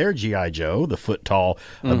 Boomers had their G.I. Joe, the foot-tall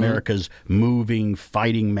America's moving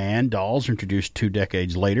fighting man. Dolls introduced 2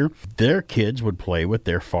 decades later. Their kids would play with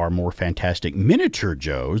their far more fantastic miniature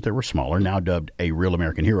Joes that were smaller, now dubbed a real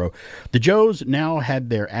American hero. The Joes now had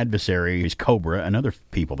their adversaries, Cobra and other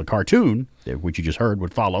people. The cartoon, which you just heard,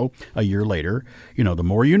 would follow a year later. You know, the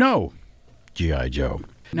more you know, G.I. Joe.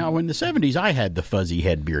 Now, in the 70s, I had the fuzzy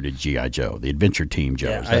head bearded G.I. Joe, the Adventure Team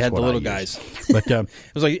Joes. Yeah, I had the little guys. But it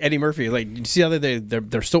was like Eddie Murphy. Like, you see how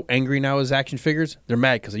they're so angry now as action figures? They're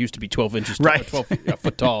mad because they used to be 12 inches tall, right. 12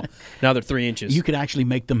 foot tall. Now they're 3 inches. You could actually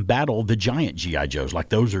make them battle the giant G.I. Joes. Like,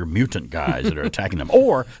 those are mutant guys that are attacking them.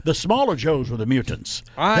 Or the smaller Joes were the mutants.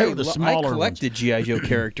 I smaller collected G.I. Joe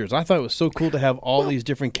characters. I thought it was so cool to have all these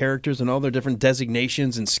different characters and all their different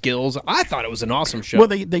designations and skills. I thought it was an awesome show. Well,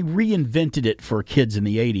 they reinvented it for kids in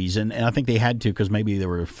the 80s, and I think they had to because maybe they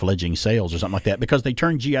were fledgling sales or something like that, because they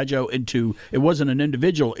turned G.I. Joe into, it wasn't an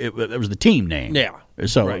individual, it was the team name. Yeah.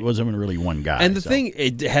 So It wasn't really one guy. And the thing,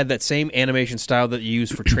 it had that same animation style that you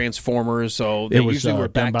use for Transformers, so they usually were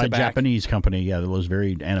done by back-to-back. a Japanese company. Yeah, it was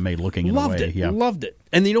very anime looking in Loved a way. it. Yeah. Loved it.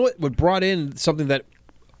 And you know what brought in something that,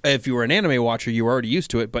 if you were an anime watcher, you were already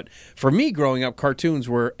used to it. But for me, growing up, cartoons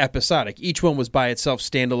were episodic. Each one was by itself,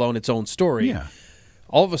 standalone, its own story. Yeah.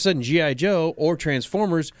 All of a sudden, G.I. Joe or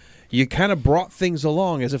Transformers, you kind of brought things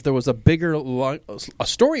along as if there was a bigger a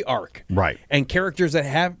story arc, right? And characters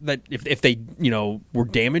that if they were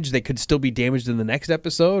damaged, they could still be damaged in the next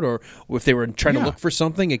episode, or if they were trying to look for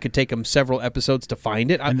something, it could take them several episodes to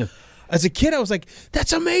find it. As a kid, I was like,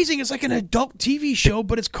 that's amazing. It's like an adult TV show,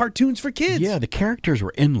 but it's cartoons for kids. Yeah, the characters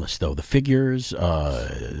were endless, though. The figures,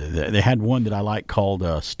 they had one that I liked called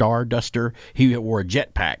Star Duster. He wore a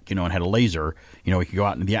jetpack, and had a laser. He could go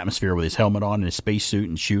out into the atmosphere with his helmet on and his spacesuit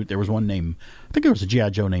and shoot. There was one named, I think there was a G.I.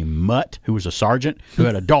 Joe named Mutt, who was a sergeant, who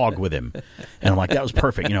had a dog with him. And I'm like, that was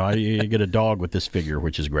perfect. You get a dog with this figure,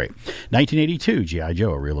 which is great. 1982, G.I. Joe,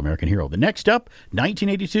 a real American hero. The next up,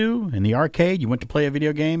 1982, in the arcade, you went to play a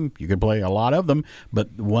video game. You could play a lot of them,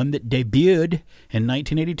 but the one that debuted in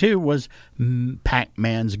 1982 was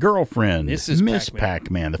Pac-Man's girlfriend, Miss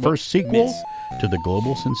Pac-Man. The first sequel to the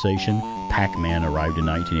global sensation Pac-Man arrived in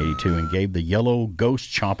 1982 and gave the yellow ghost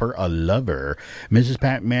chomper a lover. Mrs.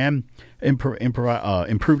 Pac-Man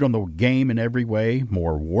improved on the game in every way.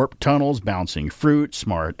 More warp tunnels, bouncing fruit,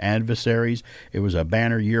 smart adversaries. It was a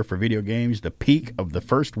banner year for video games, the peak of the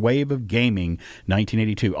first wave of gaming,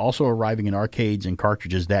 1982. Also arriving in arcades and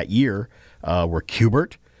cartridges that year were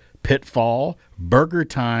Q*bert, Pitfall, Burger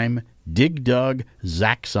Time, Dig Dug,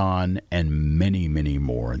 Zaxxon, and many, many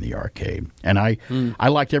more in the arcade. And I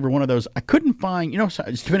liked every one of those. I couldn't find,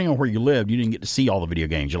 depending on where you lived, you didn't get to see all the video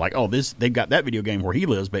games. You're like, oh, they've got that video game where he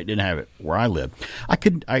lives, but it didn't have it where I live.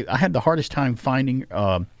 I had the hardest time finding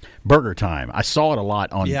Burger Time. I saw it a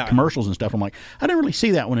lot on commercials and stuff. I'm like, I didn't really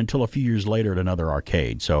see that one until a few years later at another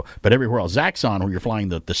arcade. So, but everywhere else, Zaxxon, where you're flying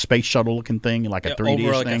the space shuttle looking thing, like a 3D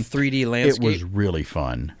over thing. A 3D landscape. It was really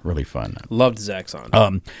fun. Really fun. Loved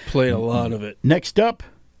Zaxxon. Played a lot of it. Next up,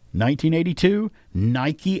 1982,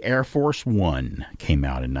 Nike Air Force One came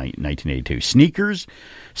out in 1982.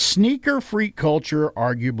 Sneaker freak culture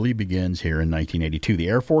arguably begins here in 1982. The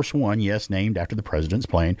Air Force One, yes, named after the president's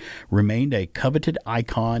plane, remained a coveted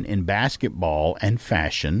icon in basketball and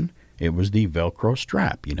fashion. It was the Velcro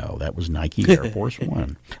strap, that was Nike Air Force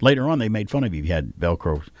One. Later on, they made fun of you if you had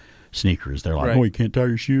Velcro sneakers. They're like, right. Oh, you can't tie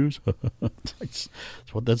your shoes? That's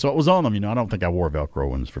what was on them. I don't think I wore Velcro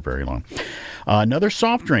ones for very long. Another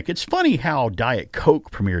soft drink. It's funny how Diet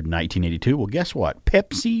Coke premiered in 1982. Well, guess what?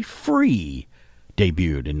 Pepsi Free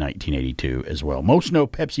debuted in 1982 as well. Most know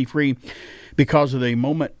Pepsi Free because of the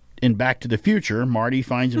moment in Back to the Future. Marty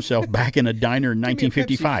finds himself back in a diner in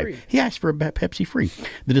 1955. He asked for a Pepsi Free.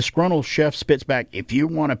 The disgruntled chef spits back, if you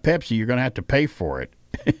want a Pepsi, you're going to have to pay for it.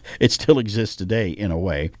 It still exists today in a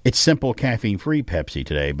way. It's simple caffeine-free Pepsi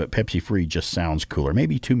today, but Pepsi-free just sounds cooler.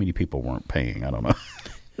 Maybe too many people weren't paying. I don't know.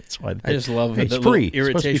 That's why I just love it's the free.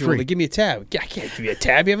 irritation. Well, they give me a tab. I can't give you a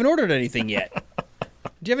tab. You haven't ordered anything yet.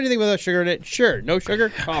 Do you have anything without sugar in it? Sure. No sugar?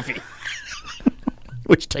 Coffee.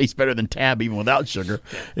 Which tastes better than Tab even without sugar,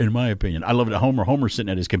 in my opinion. I love it. Homer's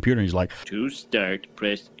sitting at his computer, and he's like, To start,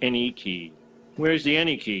 press any key. Where's the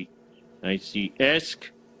any key? I see ESC,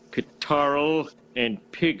 Catarrhal, and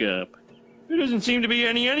Pickup. There doesn't seem to be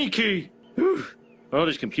any key. Whew. All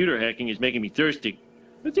this computer hacking is making me thirsty.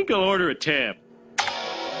 I think I'll order a tab.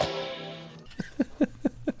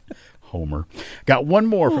 Homer. Got one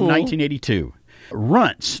more from 1982.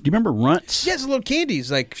 Runts. Do you remember Runts? Yeah, it's little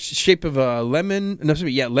candies, like shape of a lemon. No,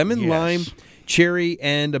 sorry, yeah, lemon, lime, cherry,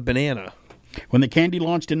 and a banana. When the candy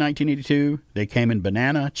launched in 1982, they came in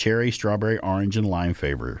banana, cherry, strawberry, orange, and lime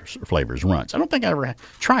flavors. Runts. I don't think I ever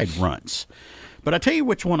tried Runts. But I tell you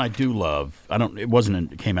which one I do love.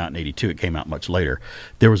 It came out in 82. It came out much later.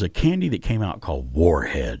 There was a candy that came out called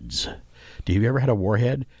Warheads. Do you ever had a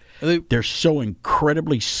Warhead? They're so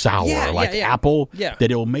incredibly sour, apple,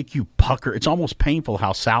 that it will make you pucker. It's almost painful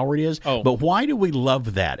how sour it is. Oh. But why do we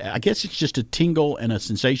love that? I guess it's just a tingle and a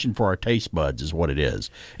sensation for our taste buds is what it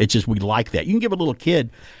is. It's just we like that. You can give a little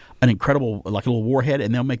kid an incredible, like a little Warhead,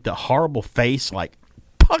 and they'll make the horrible face like,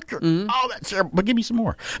 pucker. Oh, that's terrible. But give me some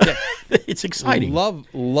more. Yeah. It's exciting. Love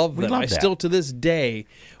them. I still, to this day,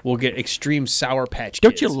 will get extreme Sour Patch Kids.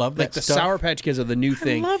 Don't you love that like the stuff? Sour Patch Kids are the new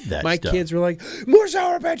thing. I love that My stuff. kids were like, more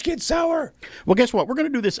Sour Patch Kids, sour. Well, guess what? We're going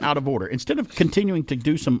to do this out of order. Instead of continuing to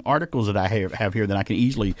do some articles that I have here that I can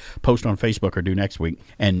easily post on Facebook or do next week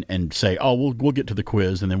and say, oh, we'll get to the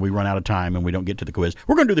quiz, and then we run out of time and we don't get to the quiz.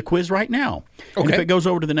 We're going to do the quiz right now. Okay. And if it goes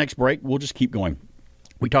over to the next break, we'll just keep going.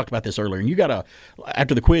 We talked about this earlier, and you got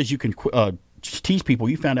after the quiz, you can tease people.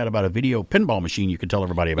 You found out about a video pinball machine you can tell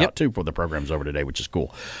everybody about, too, before the program's over today, which is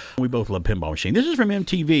cool. We both love pinball machine. This is from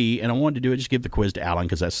MTV, and I wanted to do it, just give the quiz to Alan,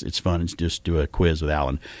 because it's fun. It's just do a quiz with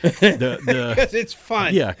Alan. Because it's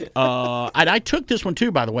fun. Yeah. I took this one,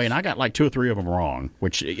 too, by the way, and I got like 2 or 3 of them wrong,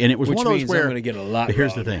 and it was one of those where I'm going to get a lot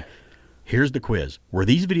here's wrong. The thing. Here's the quiz. Were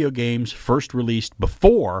these video games first released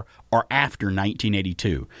before or after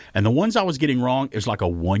 1982? And the ones I was getting wrong, it was like a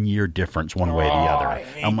 1-year difference one way or the other.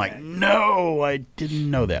 I'm like, no, I didn't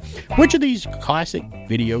know that. Which of these classic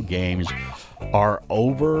video games are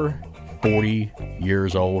over 40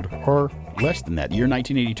 years old or less than that? The year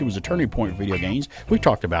 1982 was a turning point for video games. We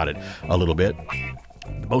talked about it a little bit.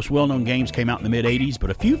 The most well-known games came out in the mid-'80s, but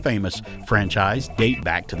a few famous franchises date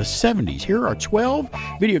back to the 70s. Here are 12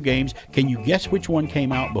 video games. Can you guess which one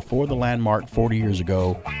came out before the landmark 40 years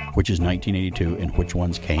ago, which is 1982, and which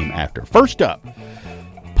ones came after? First up,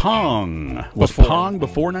 Pong. Was Pong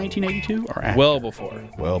before 1982 or after? Well before.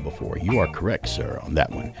 Well before. You are correct, sir, on that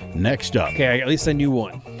one. Next up. Okay, at least I knew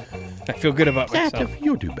one. I feel good about myself.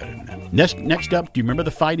 You'll do better than that. Next up, do you remember the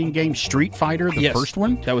fighting game Street Fighter, the first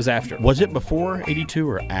one? That was after. Was it before 82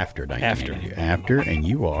 or after 1982? After, and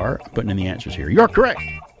you are putting in the answers here. You're correct.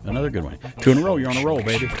 Another good one. 2 in a row. You're on a roll,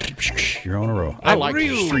 baby. You're on a roll. I like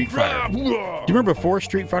Street Fighter. Do you remember before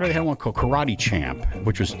Street Fighter, they had one called Karate Champ,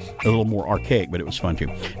 which was a little more archaic, but it was fun too.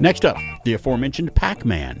 Next up, the aforementioned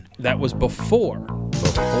Pac-Man. That was before.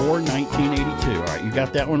 Before 1982. All right, you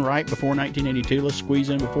got that one right. Before 1982. Let's squeeze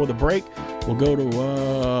in before the break. We'll go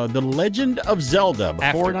to The Legend of Zelda.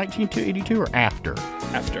 Before 1982 or after?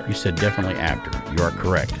 After. You said definitely after. You are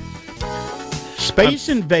correct. Space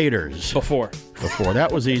Invaders. Before.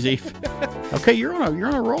 That was easy. Okay, you're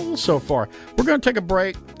on a roll so far. We're going to take a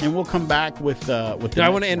break, and we'll come back with the. I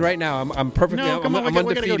want to end right now. I'm perfectly. No, come on. I'm we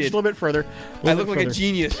undefeated. got to go just a little bit further. I look like a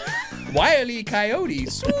genius. Wile E. Coyote,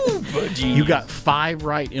 super genius. You got 5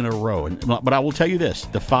 right in a row, but I will tell you this: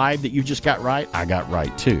 the 5 that you just got right, I got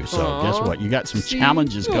right too. So guess what? You got some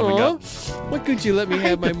challenges coming up. Why couldn't you let me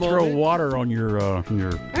have my moment? Throw water on your I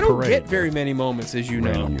don't parade. get very many moments, as you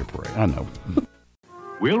know. On your parade, I know.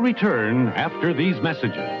 We'll return after these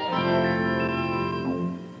messages.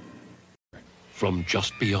 From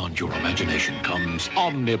just beyond your imagination comes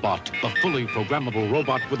Omnibot, the fully programmable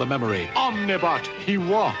robot with a memory. Omnibot, he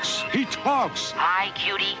walks, he talks. Hi,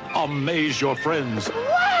 cutie. Amaze your friends.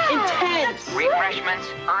 Wow. Intense. Refreshments,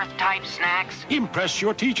 Earth-type snacks. Impress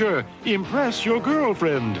your teacher. Impress your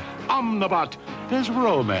girlfriend. Omnibot, there's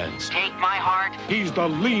romance. Take my heart. He's the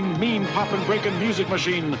lean, mean, poppin', breakin' music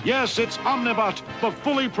machine. Yes, it's Omnibot, the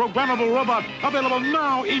fully programmable robot, available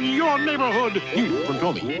now in your neighborhood. You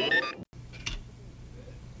control me.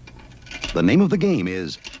 The name of the game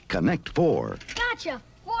is Connect 4. Gotcha.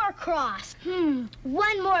 4 cross.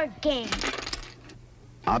 One more game.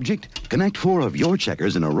 Object, connect 4 of your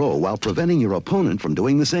checkers in a row while preventing your opponent from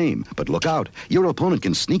doing the same. But look out, your opponent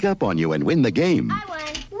can sneak up on you and win the game. I won.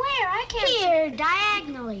 Where? I can't. Here,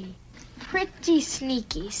 diagonally. Pretty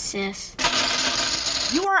sneaky, sis.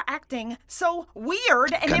 You are acting so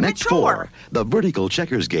weird and Connect immature. 4, the vertical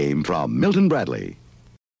checkers game from Milton Bradley.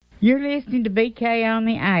 You're listening to BK on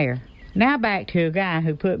the air. Now back to a guy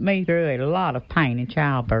who put me through a lot of pain in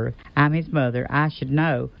childbirth. I'm his mother, I should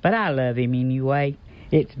know, but I love him anyway.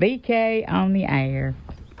 It's BK on the air.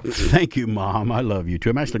 Thank you, Mom. I love you, too.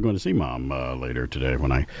 I'm actually going to see Mom later today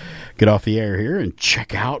when I get off the air here and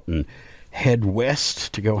check out and head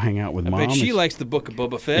west to go hang out with Mom. I bet she likes the Book of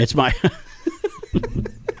Boba Fett. It's my...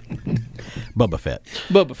 Boba Fett.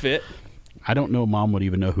 Boba Fett. I don't know Mom would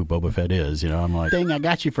even know who Boba Fett is. You know, I'm like, dang, I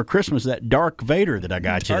got you for Christmas, that Dark Vader that I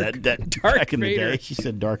got you. That Dark back in the Vader. day. She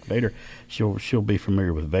said Dark Vader. She'll be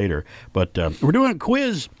familiar with Vader. But we're doing a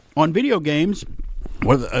quiz on video games,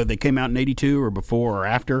 whether they came out in 82 or before or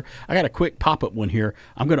after. I got a quick pop-up one here.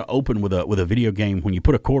 I'm going to open with a video game. When you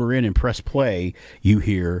put a quarter in and press play, you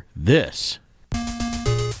hear this.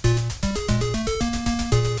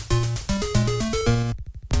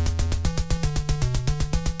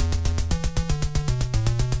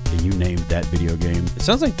 Can you name that video game? It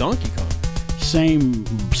sounds like Donkey Kong. Same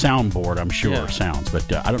soundboard, I'm sure, Yeah. sounds, but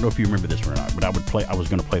I don't know if you remember this or not. But I was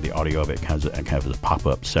going to play the audio of it, kind of as a pop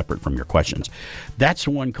up separate from your questions. That's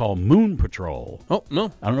one called Moon Patrol. Oh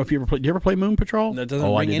no, I don't know if you ever played. Did you ever play Moon Patrol? That doesn't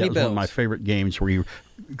I ring did. any That was one of my bells. favorite games where you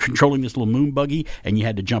controlling this little moon buggy, and you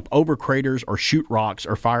had to jump over craters or shoot rocks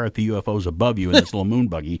or fire at the UFOs above you in this little moon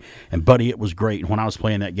buggy. And buddy, it was great. And when I was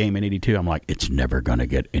playing that game in '82, I'm like, it's never going to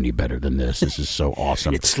get any better than this. This is so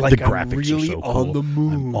awesome. It's like the I'm graphics really are so on cool. the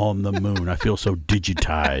moon. I'm on the moon. I feel so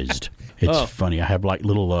digitized. It's Oh. funny. I have like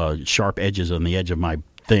little sharp edges on the edge of my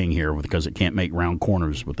thing here because it can't make round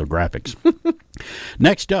corners with the graphics.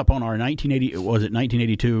 Next up on our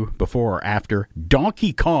 1982 before or after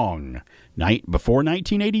Donkey Kong. Before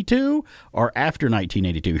 1982 or after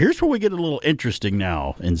 1982? Here's where we get a little interesting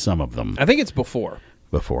now in some of them. I think it's before.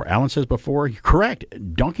 Before. Alan says before. Correct.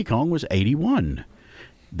 Donkey Kong was 81.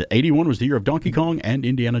 The 81 was the year of Donkey Kong and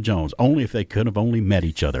Indiana Jones. Only if they could have only met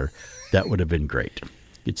each other. That would have been great.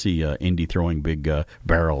 You'd see Indy throwing big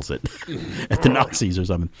barrels at the Nazis or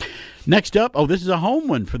something. Next up, this is a home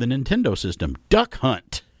one for the Nintendo system. Duck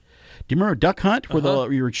Hunt. Do you remember Duck Hunt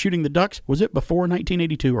where you were shooting the ducks? Was it before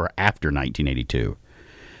 1982 or after 1982?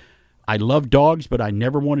 I love dogs, but I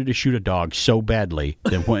never wanted to shoot a dog so badly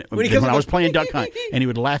than when I was playing Duck Hunt, and he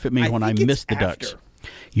would laugh at me when I missed the ducks.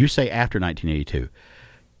 You say after 1982.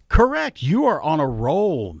 Correct. You are on a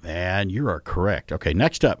roll, man. You are correct. Okay,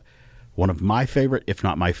 next up. One of my favorite, if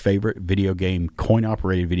not my favorite, video game,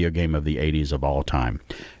 coin-operated video game of the 80s of all time.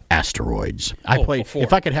 Asteroids. I played. Before.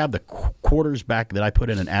 If I could have the quarters back that I put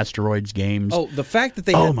in Asteroids games. Oh, the fact that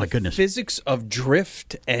they had the physics of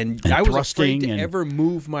drift and I was afraid to ever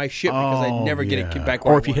move my ship because I'd never get it back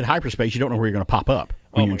where Or I if you hit wanted. hyperspace, you don't know where you're going to pop up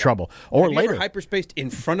when you're in trouble. Or Have you later. ever hyperspaced in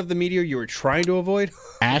front of the meteor you were trying to avoid?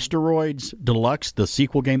 Asteroids Deluxe, the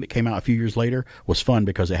sequel game that came out a few years later, was fun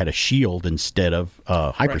because it had a shield instead of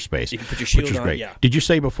hyperspace. You can put your shield which was on, great. yeah. Did you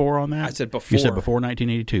say before on that? I said before. You said before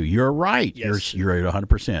 1982. You're right. Yes. You're at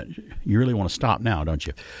 100%. You really want to stop now, don't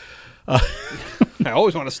you? I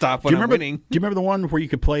always want to stop when I'm winning. Do you remember the one where you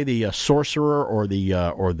could play the sorcerer or the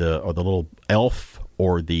little elf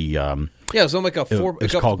or the Yeah, it was on like a four.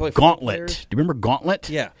 It's got to called play 4 Gauntlet. players. Do you remember Gauntlet?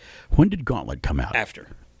 Yeah. When did Gauntlet come out? After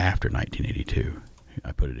 1982.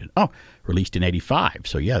 I put it in. Oh, released in 85.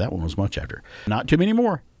 So yeah, that one was much after. Not too many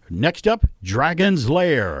more. Next up, Dragon's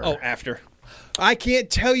Lair. Oh, after. I can't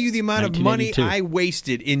tell you the amount of money 1982. I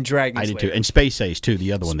wasted in Dragon's I did Lair. too. And Space Ace, too,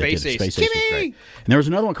 the other one that did it. Space Space Ace. Ace was great. And there was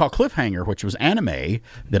another one called Cliffhanger, which was anime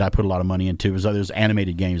that I put a lot of money into. It was those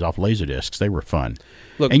animated games off Laserdiscs. They were fun.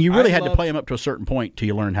 Look, and you really I had to love- play them up to a certain point till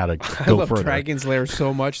you learn how to I go love further. Dragon's Lair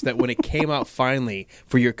so much that when it came out finally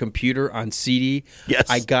for your computer on CD, Yes.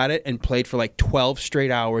 I got it and played for like 12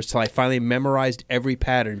 straight hours till I finally memorized every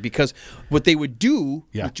pattern. Because what they would do,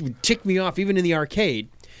 which would tick me off even in the arcade,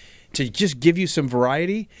 to just give you some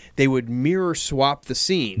variety, they would mirror swap the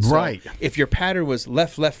scenes. So Right. if your pattern was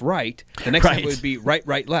left, left, right, the next time it would be right,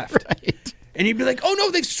 right, left. And you'd be like, oh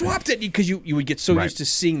no, they've swapped it, because you would get so used to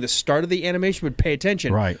seeing the start of the animation, would pay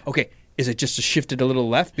attention. Right. Okay, is it just shifted a little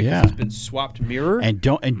left because Yeah. it's been swapped mirror? And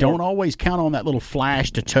don't always count on that little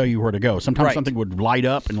flash to tell you where to go. Sometimes Right. something would light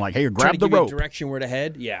up and like, hey, Trying grab to the give you a rope. direction where to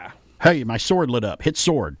head? Yeah. Hey, my sword lit up. Hit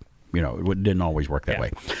sword. You know, it didn't always work that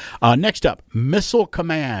way. Next up, Missile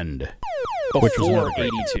Command. Which was Before another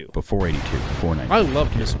great- 82. Before 82. Before 90. I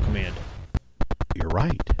loved Missile Command. You're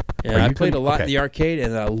right. Yeah, Are I you played gonna- a lot in okay. the arcade,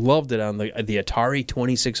 and I loved it on the Atari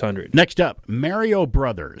 2600. Next up, Mario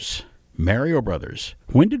Brothers. Mario Brothers.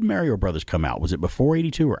 When did Mario Brothers come out? Was it before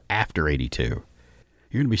 82 or after 82?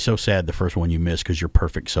 You're going to be so sad the first one you missed because you're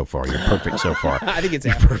perfect so far. You're perfect so far. I think it's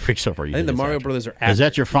You're after. perfect so far. You I think the it's Mario after. Brothers are Is after.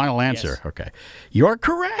 that your final answer? Yes. Okay. You're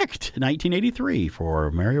correct. 1983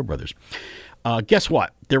 for Mario Brothers. Guess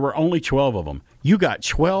what? There were only 12 of them. You got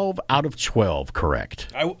 12 out of 12 correct.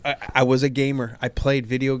 I was a gamer. I played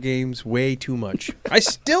video games way too much. I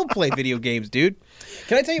still play video games, dude.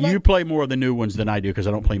 Can I tell you about... You play more of the new ones than I do because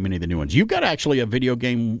I don't play many of the new ones. You've got actually a video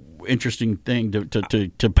game interesting thing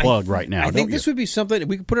to plug right now. I think this would be something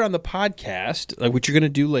we could put it on the podcast, like what you're going to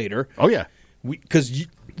do later. Oh yeah, because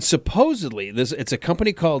supposedly it's a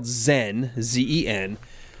company called Zen, Z-E-N,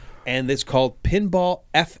 and it's called Pinball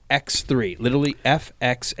FX3, literally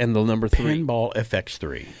FX and the number 3. Pinball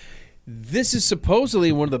FX3. This is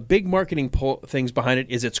supposedly one of the big marketing things behind it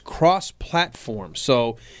is it's cross-platform.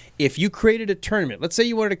 So if you created a tournament, let's say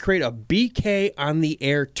you wanted to create a BK on the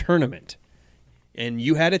Air tournament, and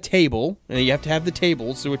you had a table, and you have to have the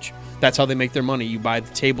tables, which that's how they make their money. You buy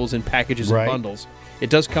the tables in packages and bundles.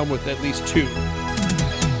 It does come with at least 2.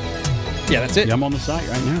 Yeah, that's it. Yeah, I'm on the site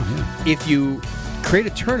right now. Yeah. If you create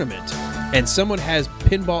a tournament and someone has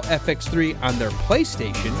Pinball FX3 on their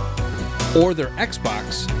PlayStation or their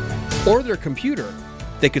Xbox or their computer,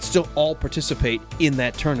 they could still all participate in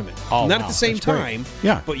that tournament. Not at the same time,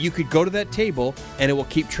 but you could go to that table and it will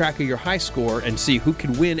keep track of your high score and see who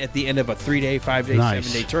can win at the end of a 3-day, 5-day,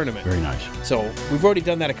 7-day tournament. Very nice. So we've already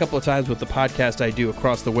done that a couple of times with the podcast I do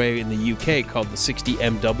across the way in the UK called the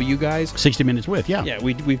 60MW guys. 60 Minutes With, yeah. Yeah,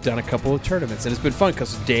 we've done a couple of tournaments, and it's been fun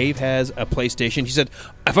because Dave has a PlayStation. He said,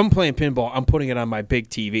 if I'm playing pinball, I'm putting it on my big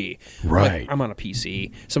TV. Right. Like, I'm on a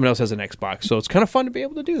PC. Someone else has an Xbox, so it's kind of fun to be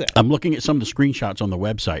able to do that. I'm looking at some of the screenshots on the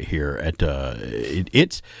website here.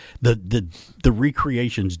 It's the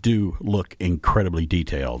recreations do look incredibly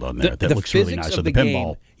detailed on there. That looks really nice. So the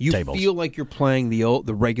pinball you tables. Feel like you're playing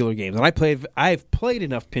the regular games, and I've played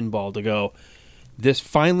enough pinball to go. This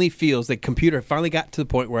finally feels the computer finally got to the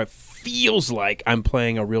point where it feels like I'm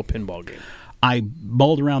playing a real pinball game. I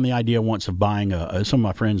mulled around the idea once of buying some of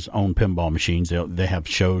my friends own pinball machines. They have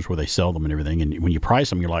shows where they sell them and everything. And when you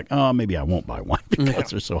price them, you're like, oh, maybe I won't buy one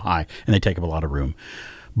because they're so high and they take up a lot of room.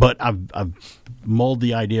 But I've mulled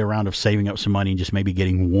the idea around of saving up some money and just maybe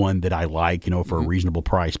getting one that I like, for a reasonable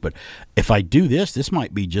price. But if I do this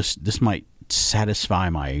might satisfy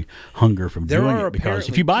my hunger from doing it, because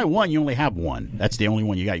if you buy one, you only have one. That's the only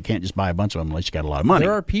one you got. You can't just buy a bunch of them unless you got a lot of money.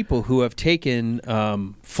 There are people who have taken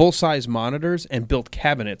full-size monitors and built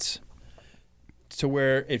cabinets to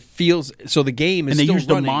where it feels so the game is and they still use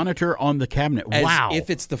running the monitor on the cabinet. Wow, if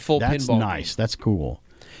it's the full that's pinball nice. game. That's cool.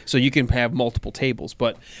 So you can have multiple tables.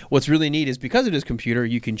 But what's really neat is because it is computer,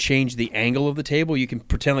 you can change the angle of the table. You can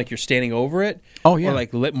pretend like you're standing over it. Oh, yeah. Or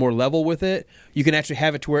like more level with it. You can actually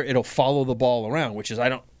have it to where it'll follow the ball around, which is, I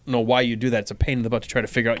don't know why you do that. It's a pain in the butt to try to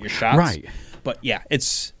figure out your shots. Right. But yeah,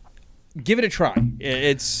 give it a try.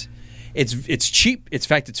 It's cheap. In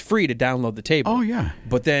fact, it's free to download the table. Oh, yeah.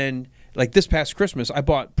 But then... like this past Christmas, I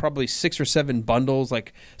bought probably 6 or 7 bundles,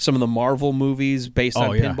 like some of the Marvel movies based on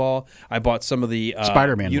pinball. I bought some of the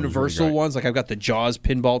Spider-Man Universal ones. Like I've got the Jaws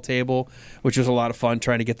pinball table, which was a lot of fun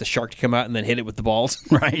trying to get the shark to come out and then hit it with the balls.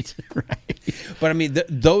 Right. But I mean,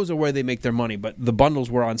 those are where they make their money. But the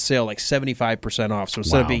bundles were on sale like 75% off. So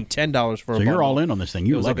instead of being $10 for a bundle, you're all in on this thing.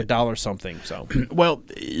 You it was love like $1 something. So well,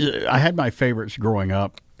 I had my favorites growing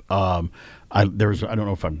up. I don't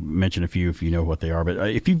know if I mentioned a few, if you know what they are, but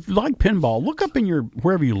if you like pinball, look up in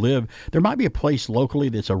wherever you live. There might be a place locally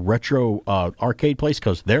that's a retro arcade place,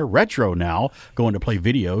 because they're retro now, going to play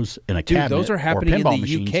videos in a cabinet. Those are happening in the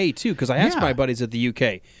machines. UK too, because I asked my buddies at the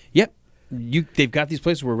UK. Yep, they've got these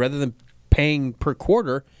places where rather than paying per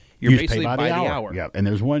quarter, you're basically by the hour. Yeah, and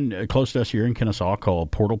there's one close to us here in Kennesaw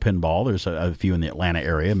called Portal Pinball. There's a few in the Atlanta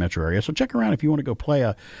area, metro area. So check around if you want to go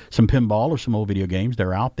play some pinball or some old video games.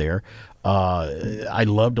 They're out there. I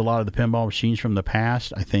loved a lot of the pinball machines from the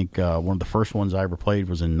past. I think one of the first ones I ever played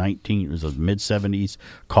was in the mid-70s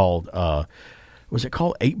called, was it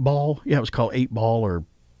called 8-Ball? Yeah, it was called 8-Ball or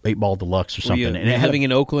 8-Ball Deluxe or something. Were you living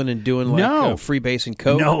in Oakland and doing like free base and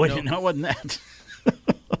coke? No, it wasn't that.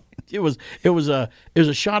 It was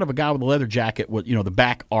a shot of a guy with a leather jacket with the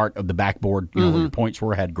back art of the backboard, where the points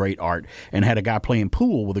were, had great art, and had a guy playing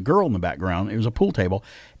pool with a girl in the background. It was a pool table,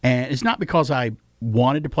 and it's not because I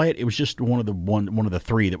wanted to play it. It was just one of the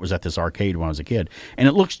 3 that was at this arcade when I was a kid, and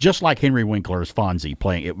it looks just like Henry Winkler's Fonzie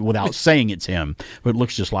playing it without saying it's him, but it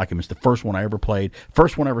looks just like him. It's the first one I ever played,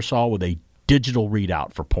 first one I ever saw with a digital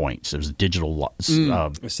readout for points. It was digital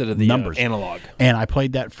instead of the numbers, analog, and I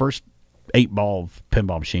played that first 8-ball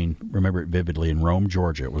pinball machine. Remember it vividly in Rome,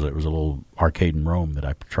 Georgia. It was a little arcade in Rome that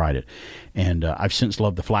I tried it. And I've since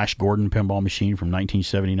loved the Flash Gordon pinball machine from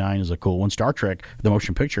 1979 is a cool one. Star Trek, the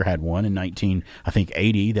motion picture, had one in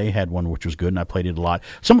 1980. They had one which was good, and I played it a lot.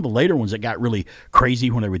 Some of the later ones that got really crazy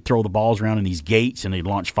when they would throw the balls around in these gates, and they'd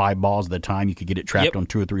launch 5 balls at a time. You could get it trapped on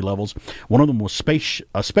 2 or 3 levels. One of them was Space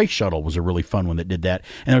Shuttle was a really fun one that did that.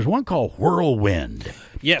 And there was one called Whirlwind.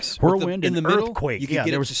 Yes, Whirlwind in the and middle, Earthquake. you could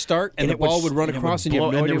get it to start, and the ball would run across, and you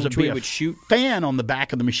have no idea which way it would shoot. Fan on the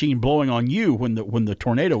back of the machine blowing on you when the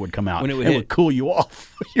tornado would come out. When it would cool you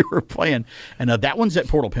off when you were playing. And that one's at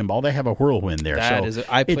Portal Pinball. They have a Whirlwind there.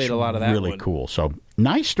 I played a lot of that. Really cool. So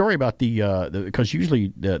nice story about because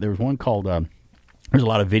usually there was one called. There's a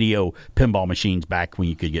lot of video pinball machines back when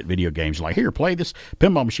you could get video games. Like, here, play this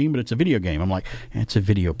pinball machine, but it's a video game. I'm like, it's a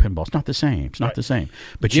video pinball. It's not the same. It's not the same.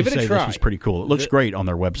 But Give you it a say try. this was pretty cool. It looks great on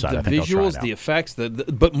their website. I think visuals, I'll try it out. the effects,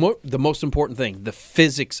 the most important thing, the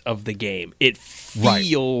physics of the game. It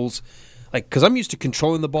feels like, because I'm used to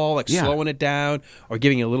controlling the ball, slowing it down or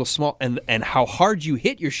giving it a little small, and how hard you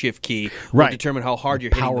hit your shift key will determine how hard you're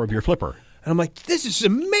hitting the power of your flipper. And I'm like, this is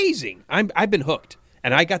amazing. I've been hooked.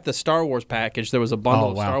 And I got the Star Wars package. There was a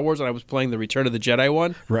bundle of Star Wars, and I was playing the Return of the Jedi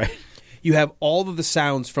one. Right. You have all of the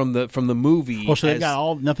sounds from the movie. Oh, so they've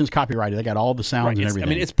got nothing's copyrighted. They got all the sounds and everything.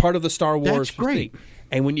 I mean, it's part of the Star Wars. That's great. thing.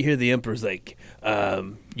 And when you hear the Emperor's like,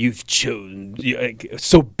 you've chosen,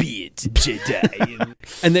 so be it, Jedi.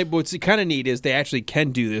 And what's kind of neat is they actually can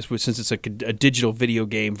do this, since it's a digital video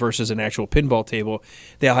game versus an actual pinball table.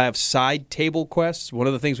 They'll have side table quests. One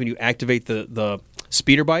of the things when you activate the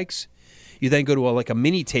speeder bikes, you then go to a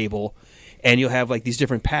mini table, and you'll have these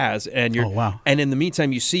different paths, and and in the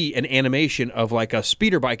meantime you see an animation of a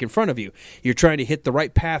speeder bike in front of you. You're trying to hit the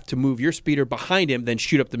right path to move your speeder behind him, then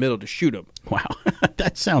shoot up the middle to shoot him. Wow,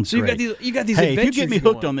 that sounds great. So you got these Hey, adventures. if you get me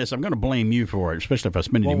hooked on this, I'm going to blame you for it, especially if I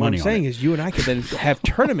spend any money on it. What I'm saying is you and I could then have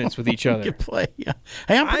tournaments with each other. You could play, yeah.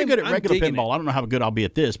 Hey, I'm pretty good at regular pinball. I don't know how good I'll be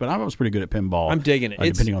at this, but I was pretty good at pinball. I'm digging it.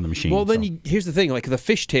 Depending on the machine. Well, then here's the thing, the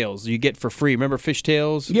fishtails you get for free. Remember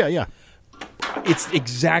fishtails? Yeah. It's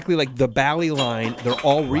exactly like the Bally line. They're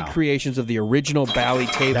all recreations of the original Bally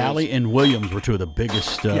tables. Bally and Williams were two of the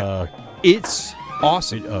biggest. It's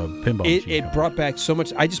awesome. Pinball. It brought back so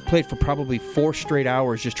much. I just played for probably 4 straight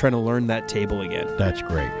hours just trying to learn that table again. That's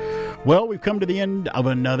great. Well, we've come to the end of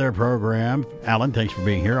another program. Alan, thanks for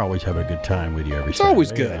being here. Always have a good time with you every Saturday. It's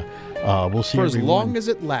always good. We'll see for everyone as long as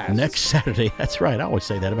it lasts. Next Saturday. That's right. I always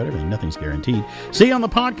say that about everything. Nothing's guaranteed. See you on the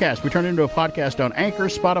podcast. We turn it into a podcast on Anchor,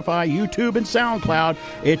 Spotify, YouTube, and SoundCloud.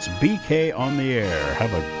 It's BK on the Air.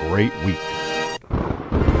 Have a great week.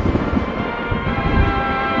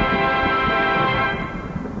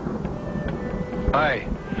 Hi.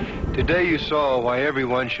 Today you saw why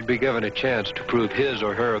everyone should be given a chance to prove his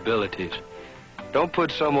or her abilities. Don't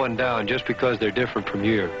put someone down just because they're different from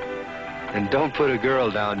you. And don't put a girl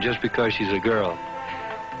down just because she's a girl.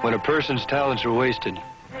 When a person's talents are wasted,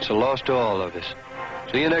 it's a loss to all of us.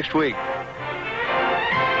 See you next week.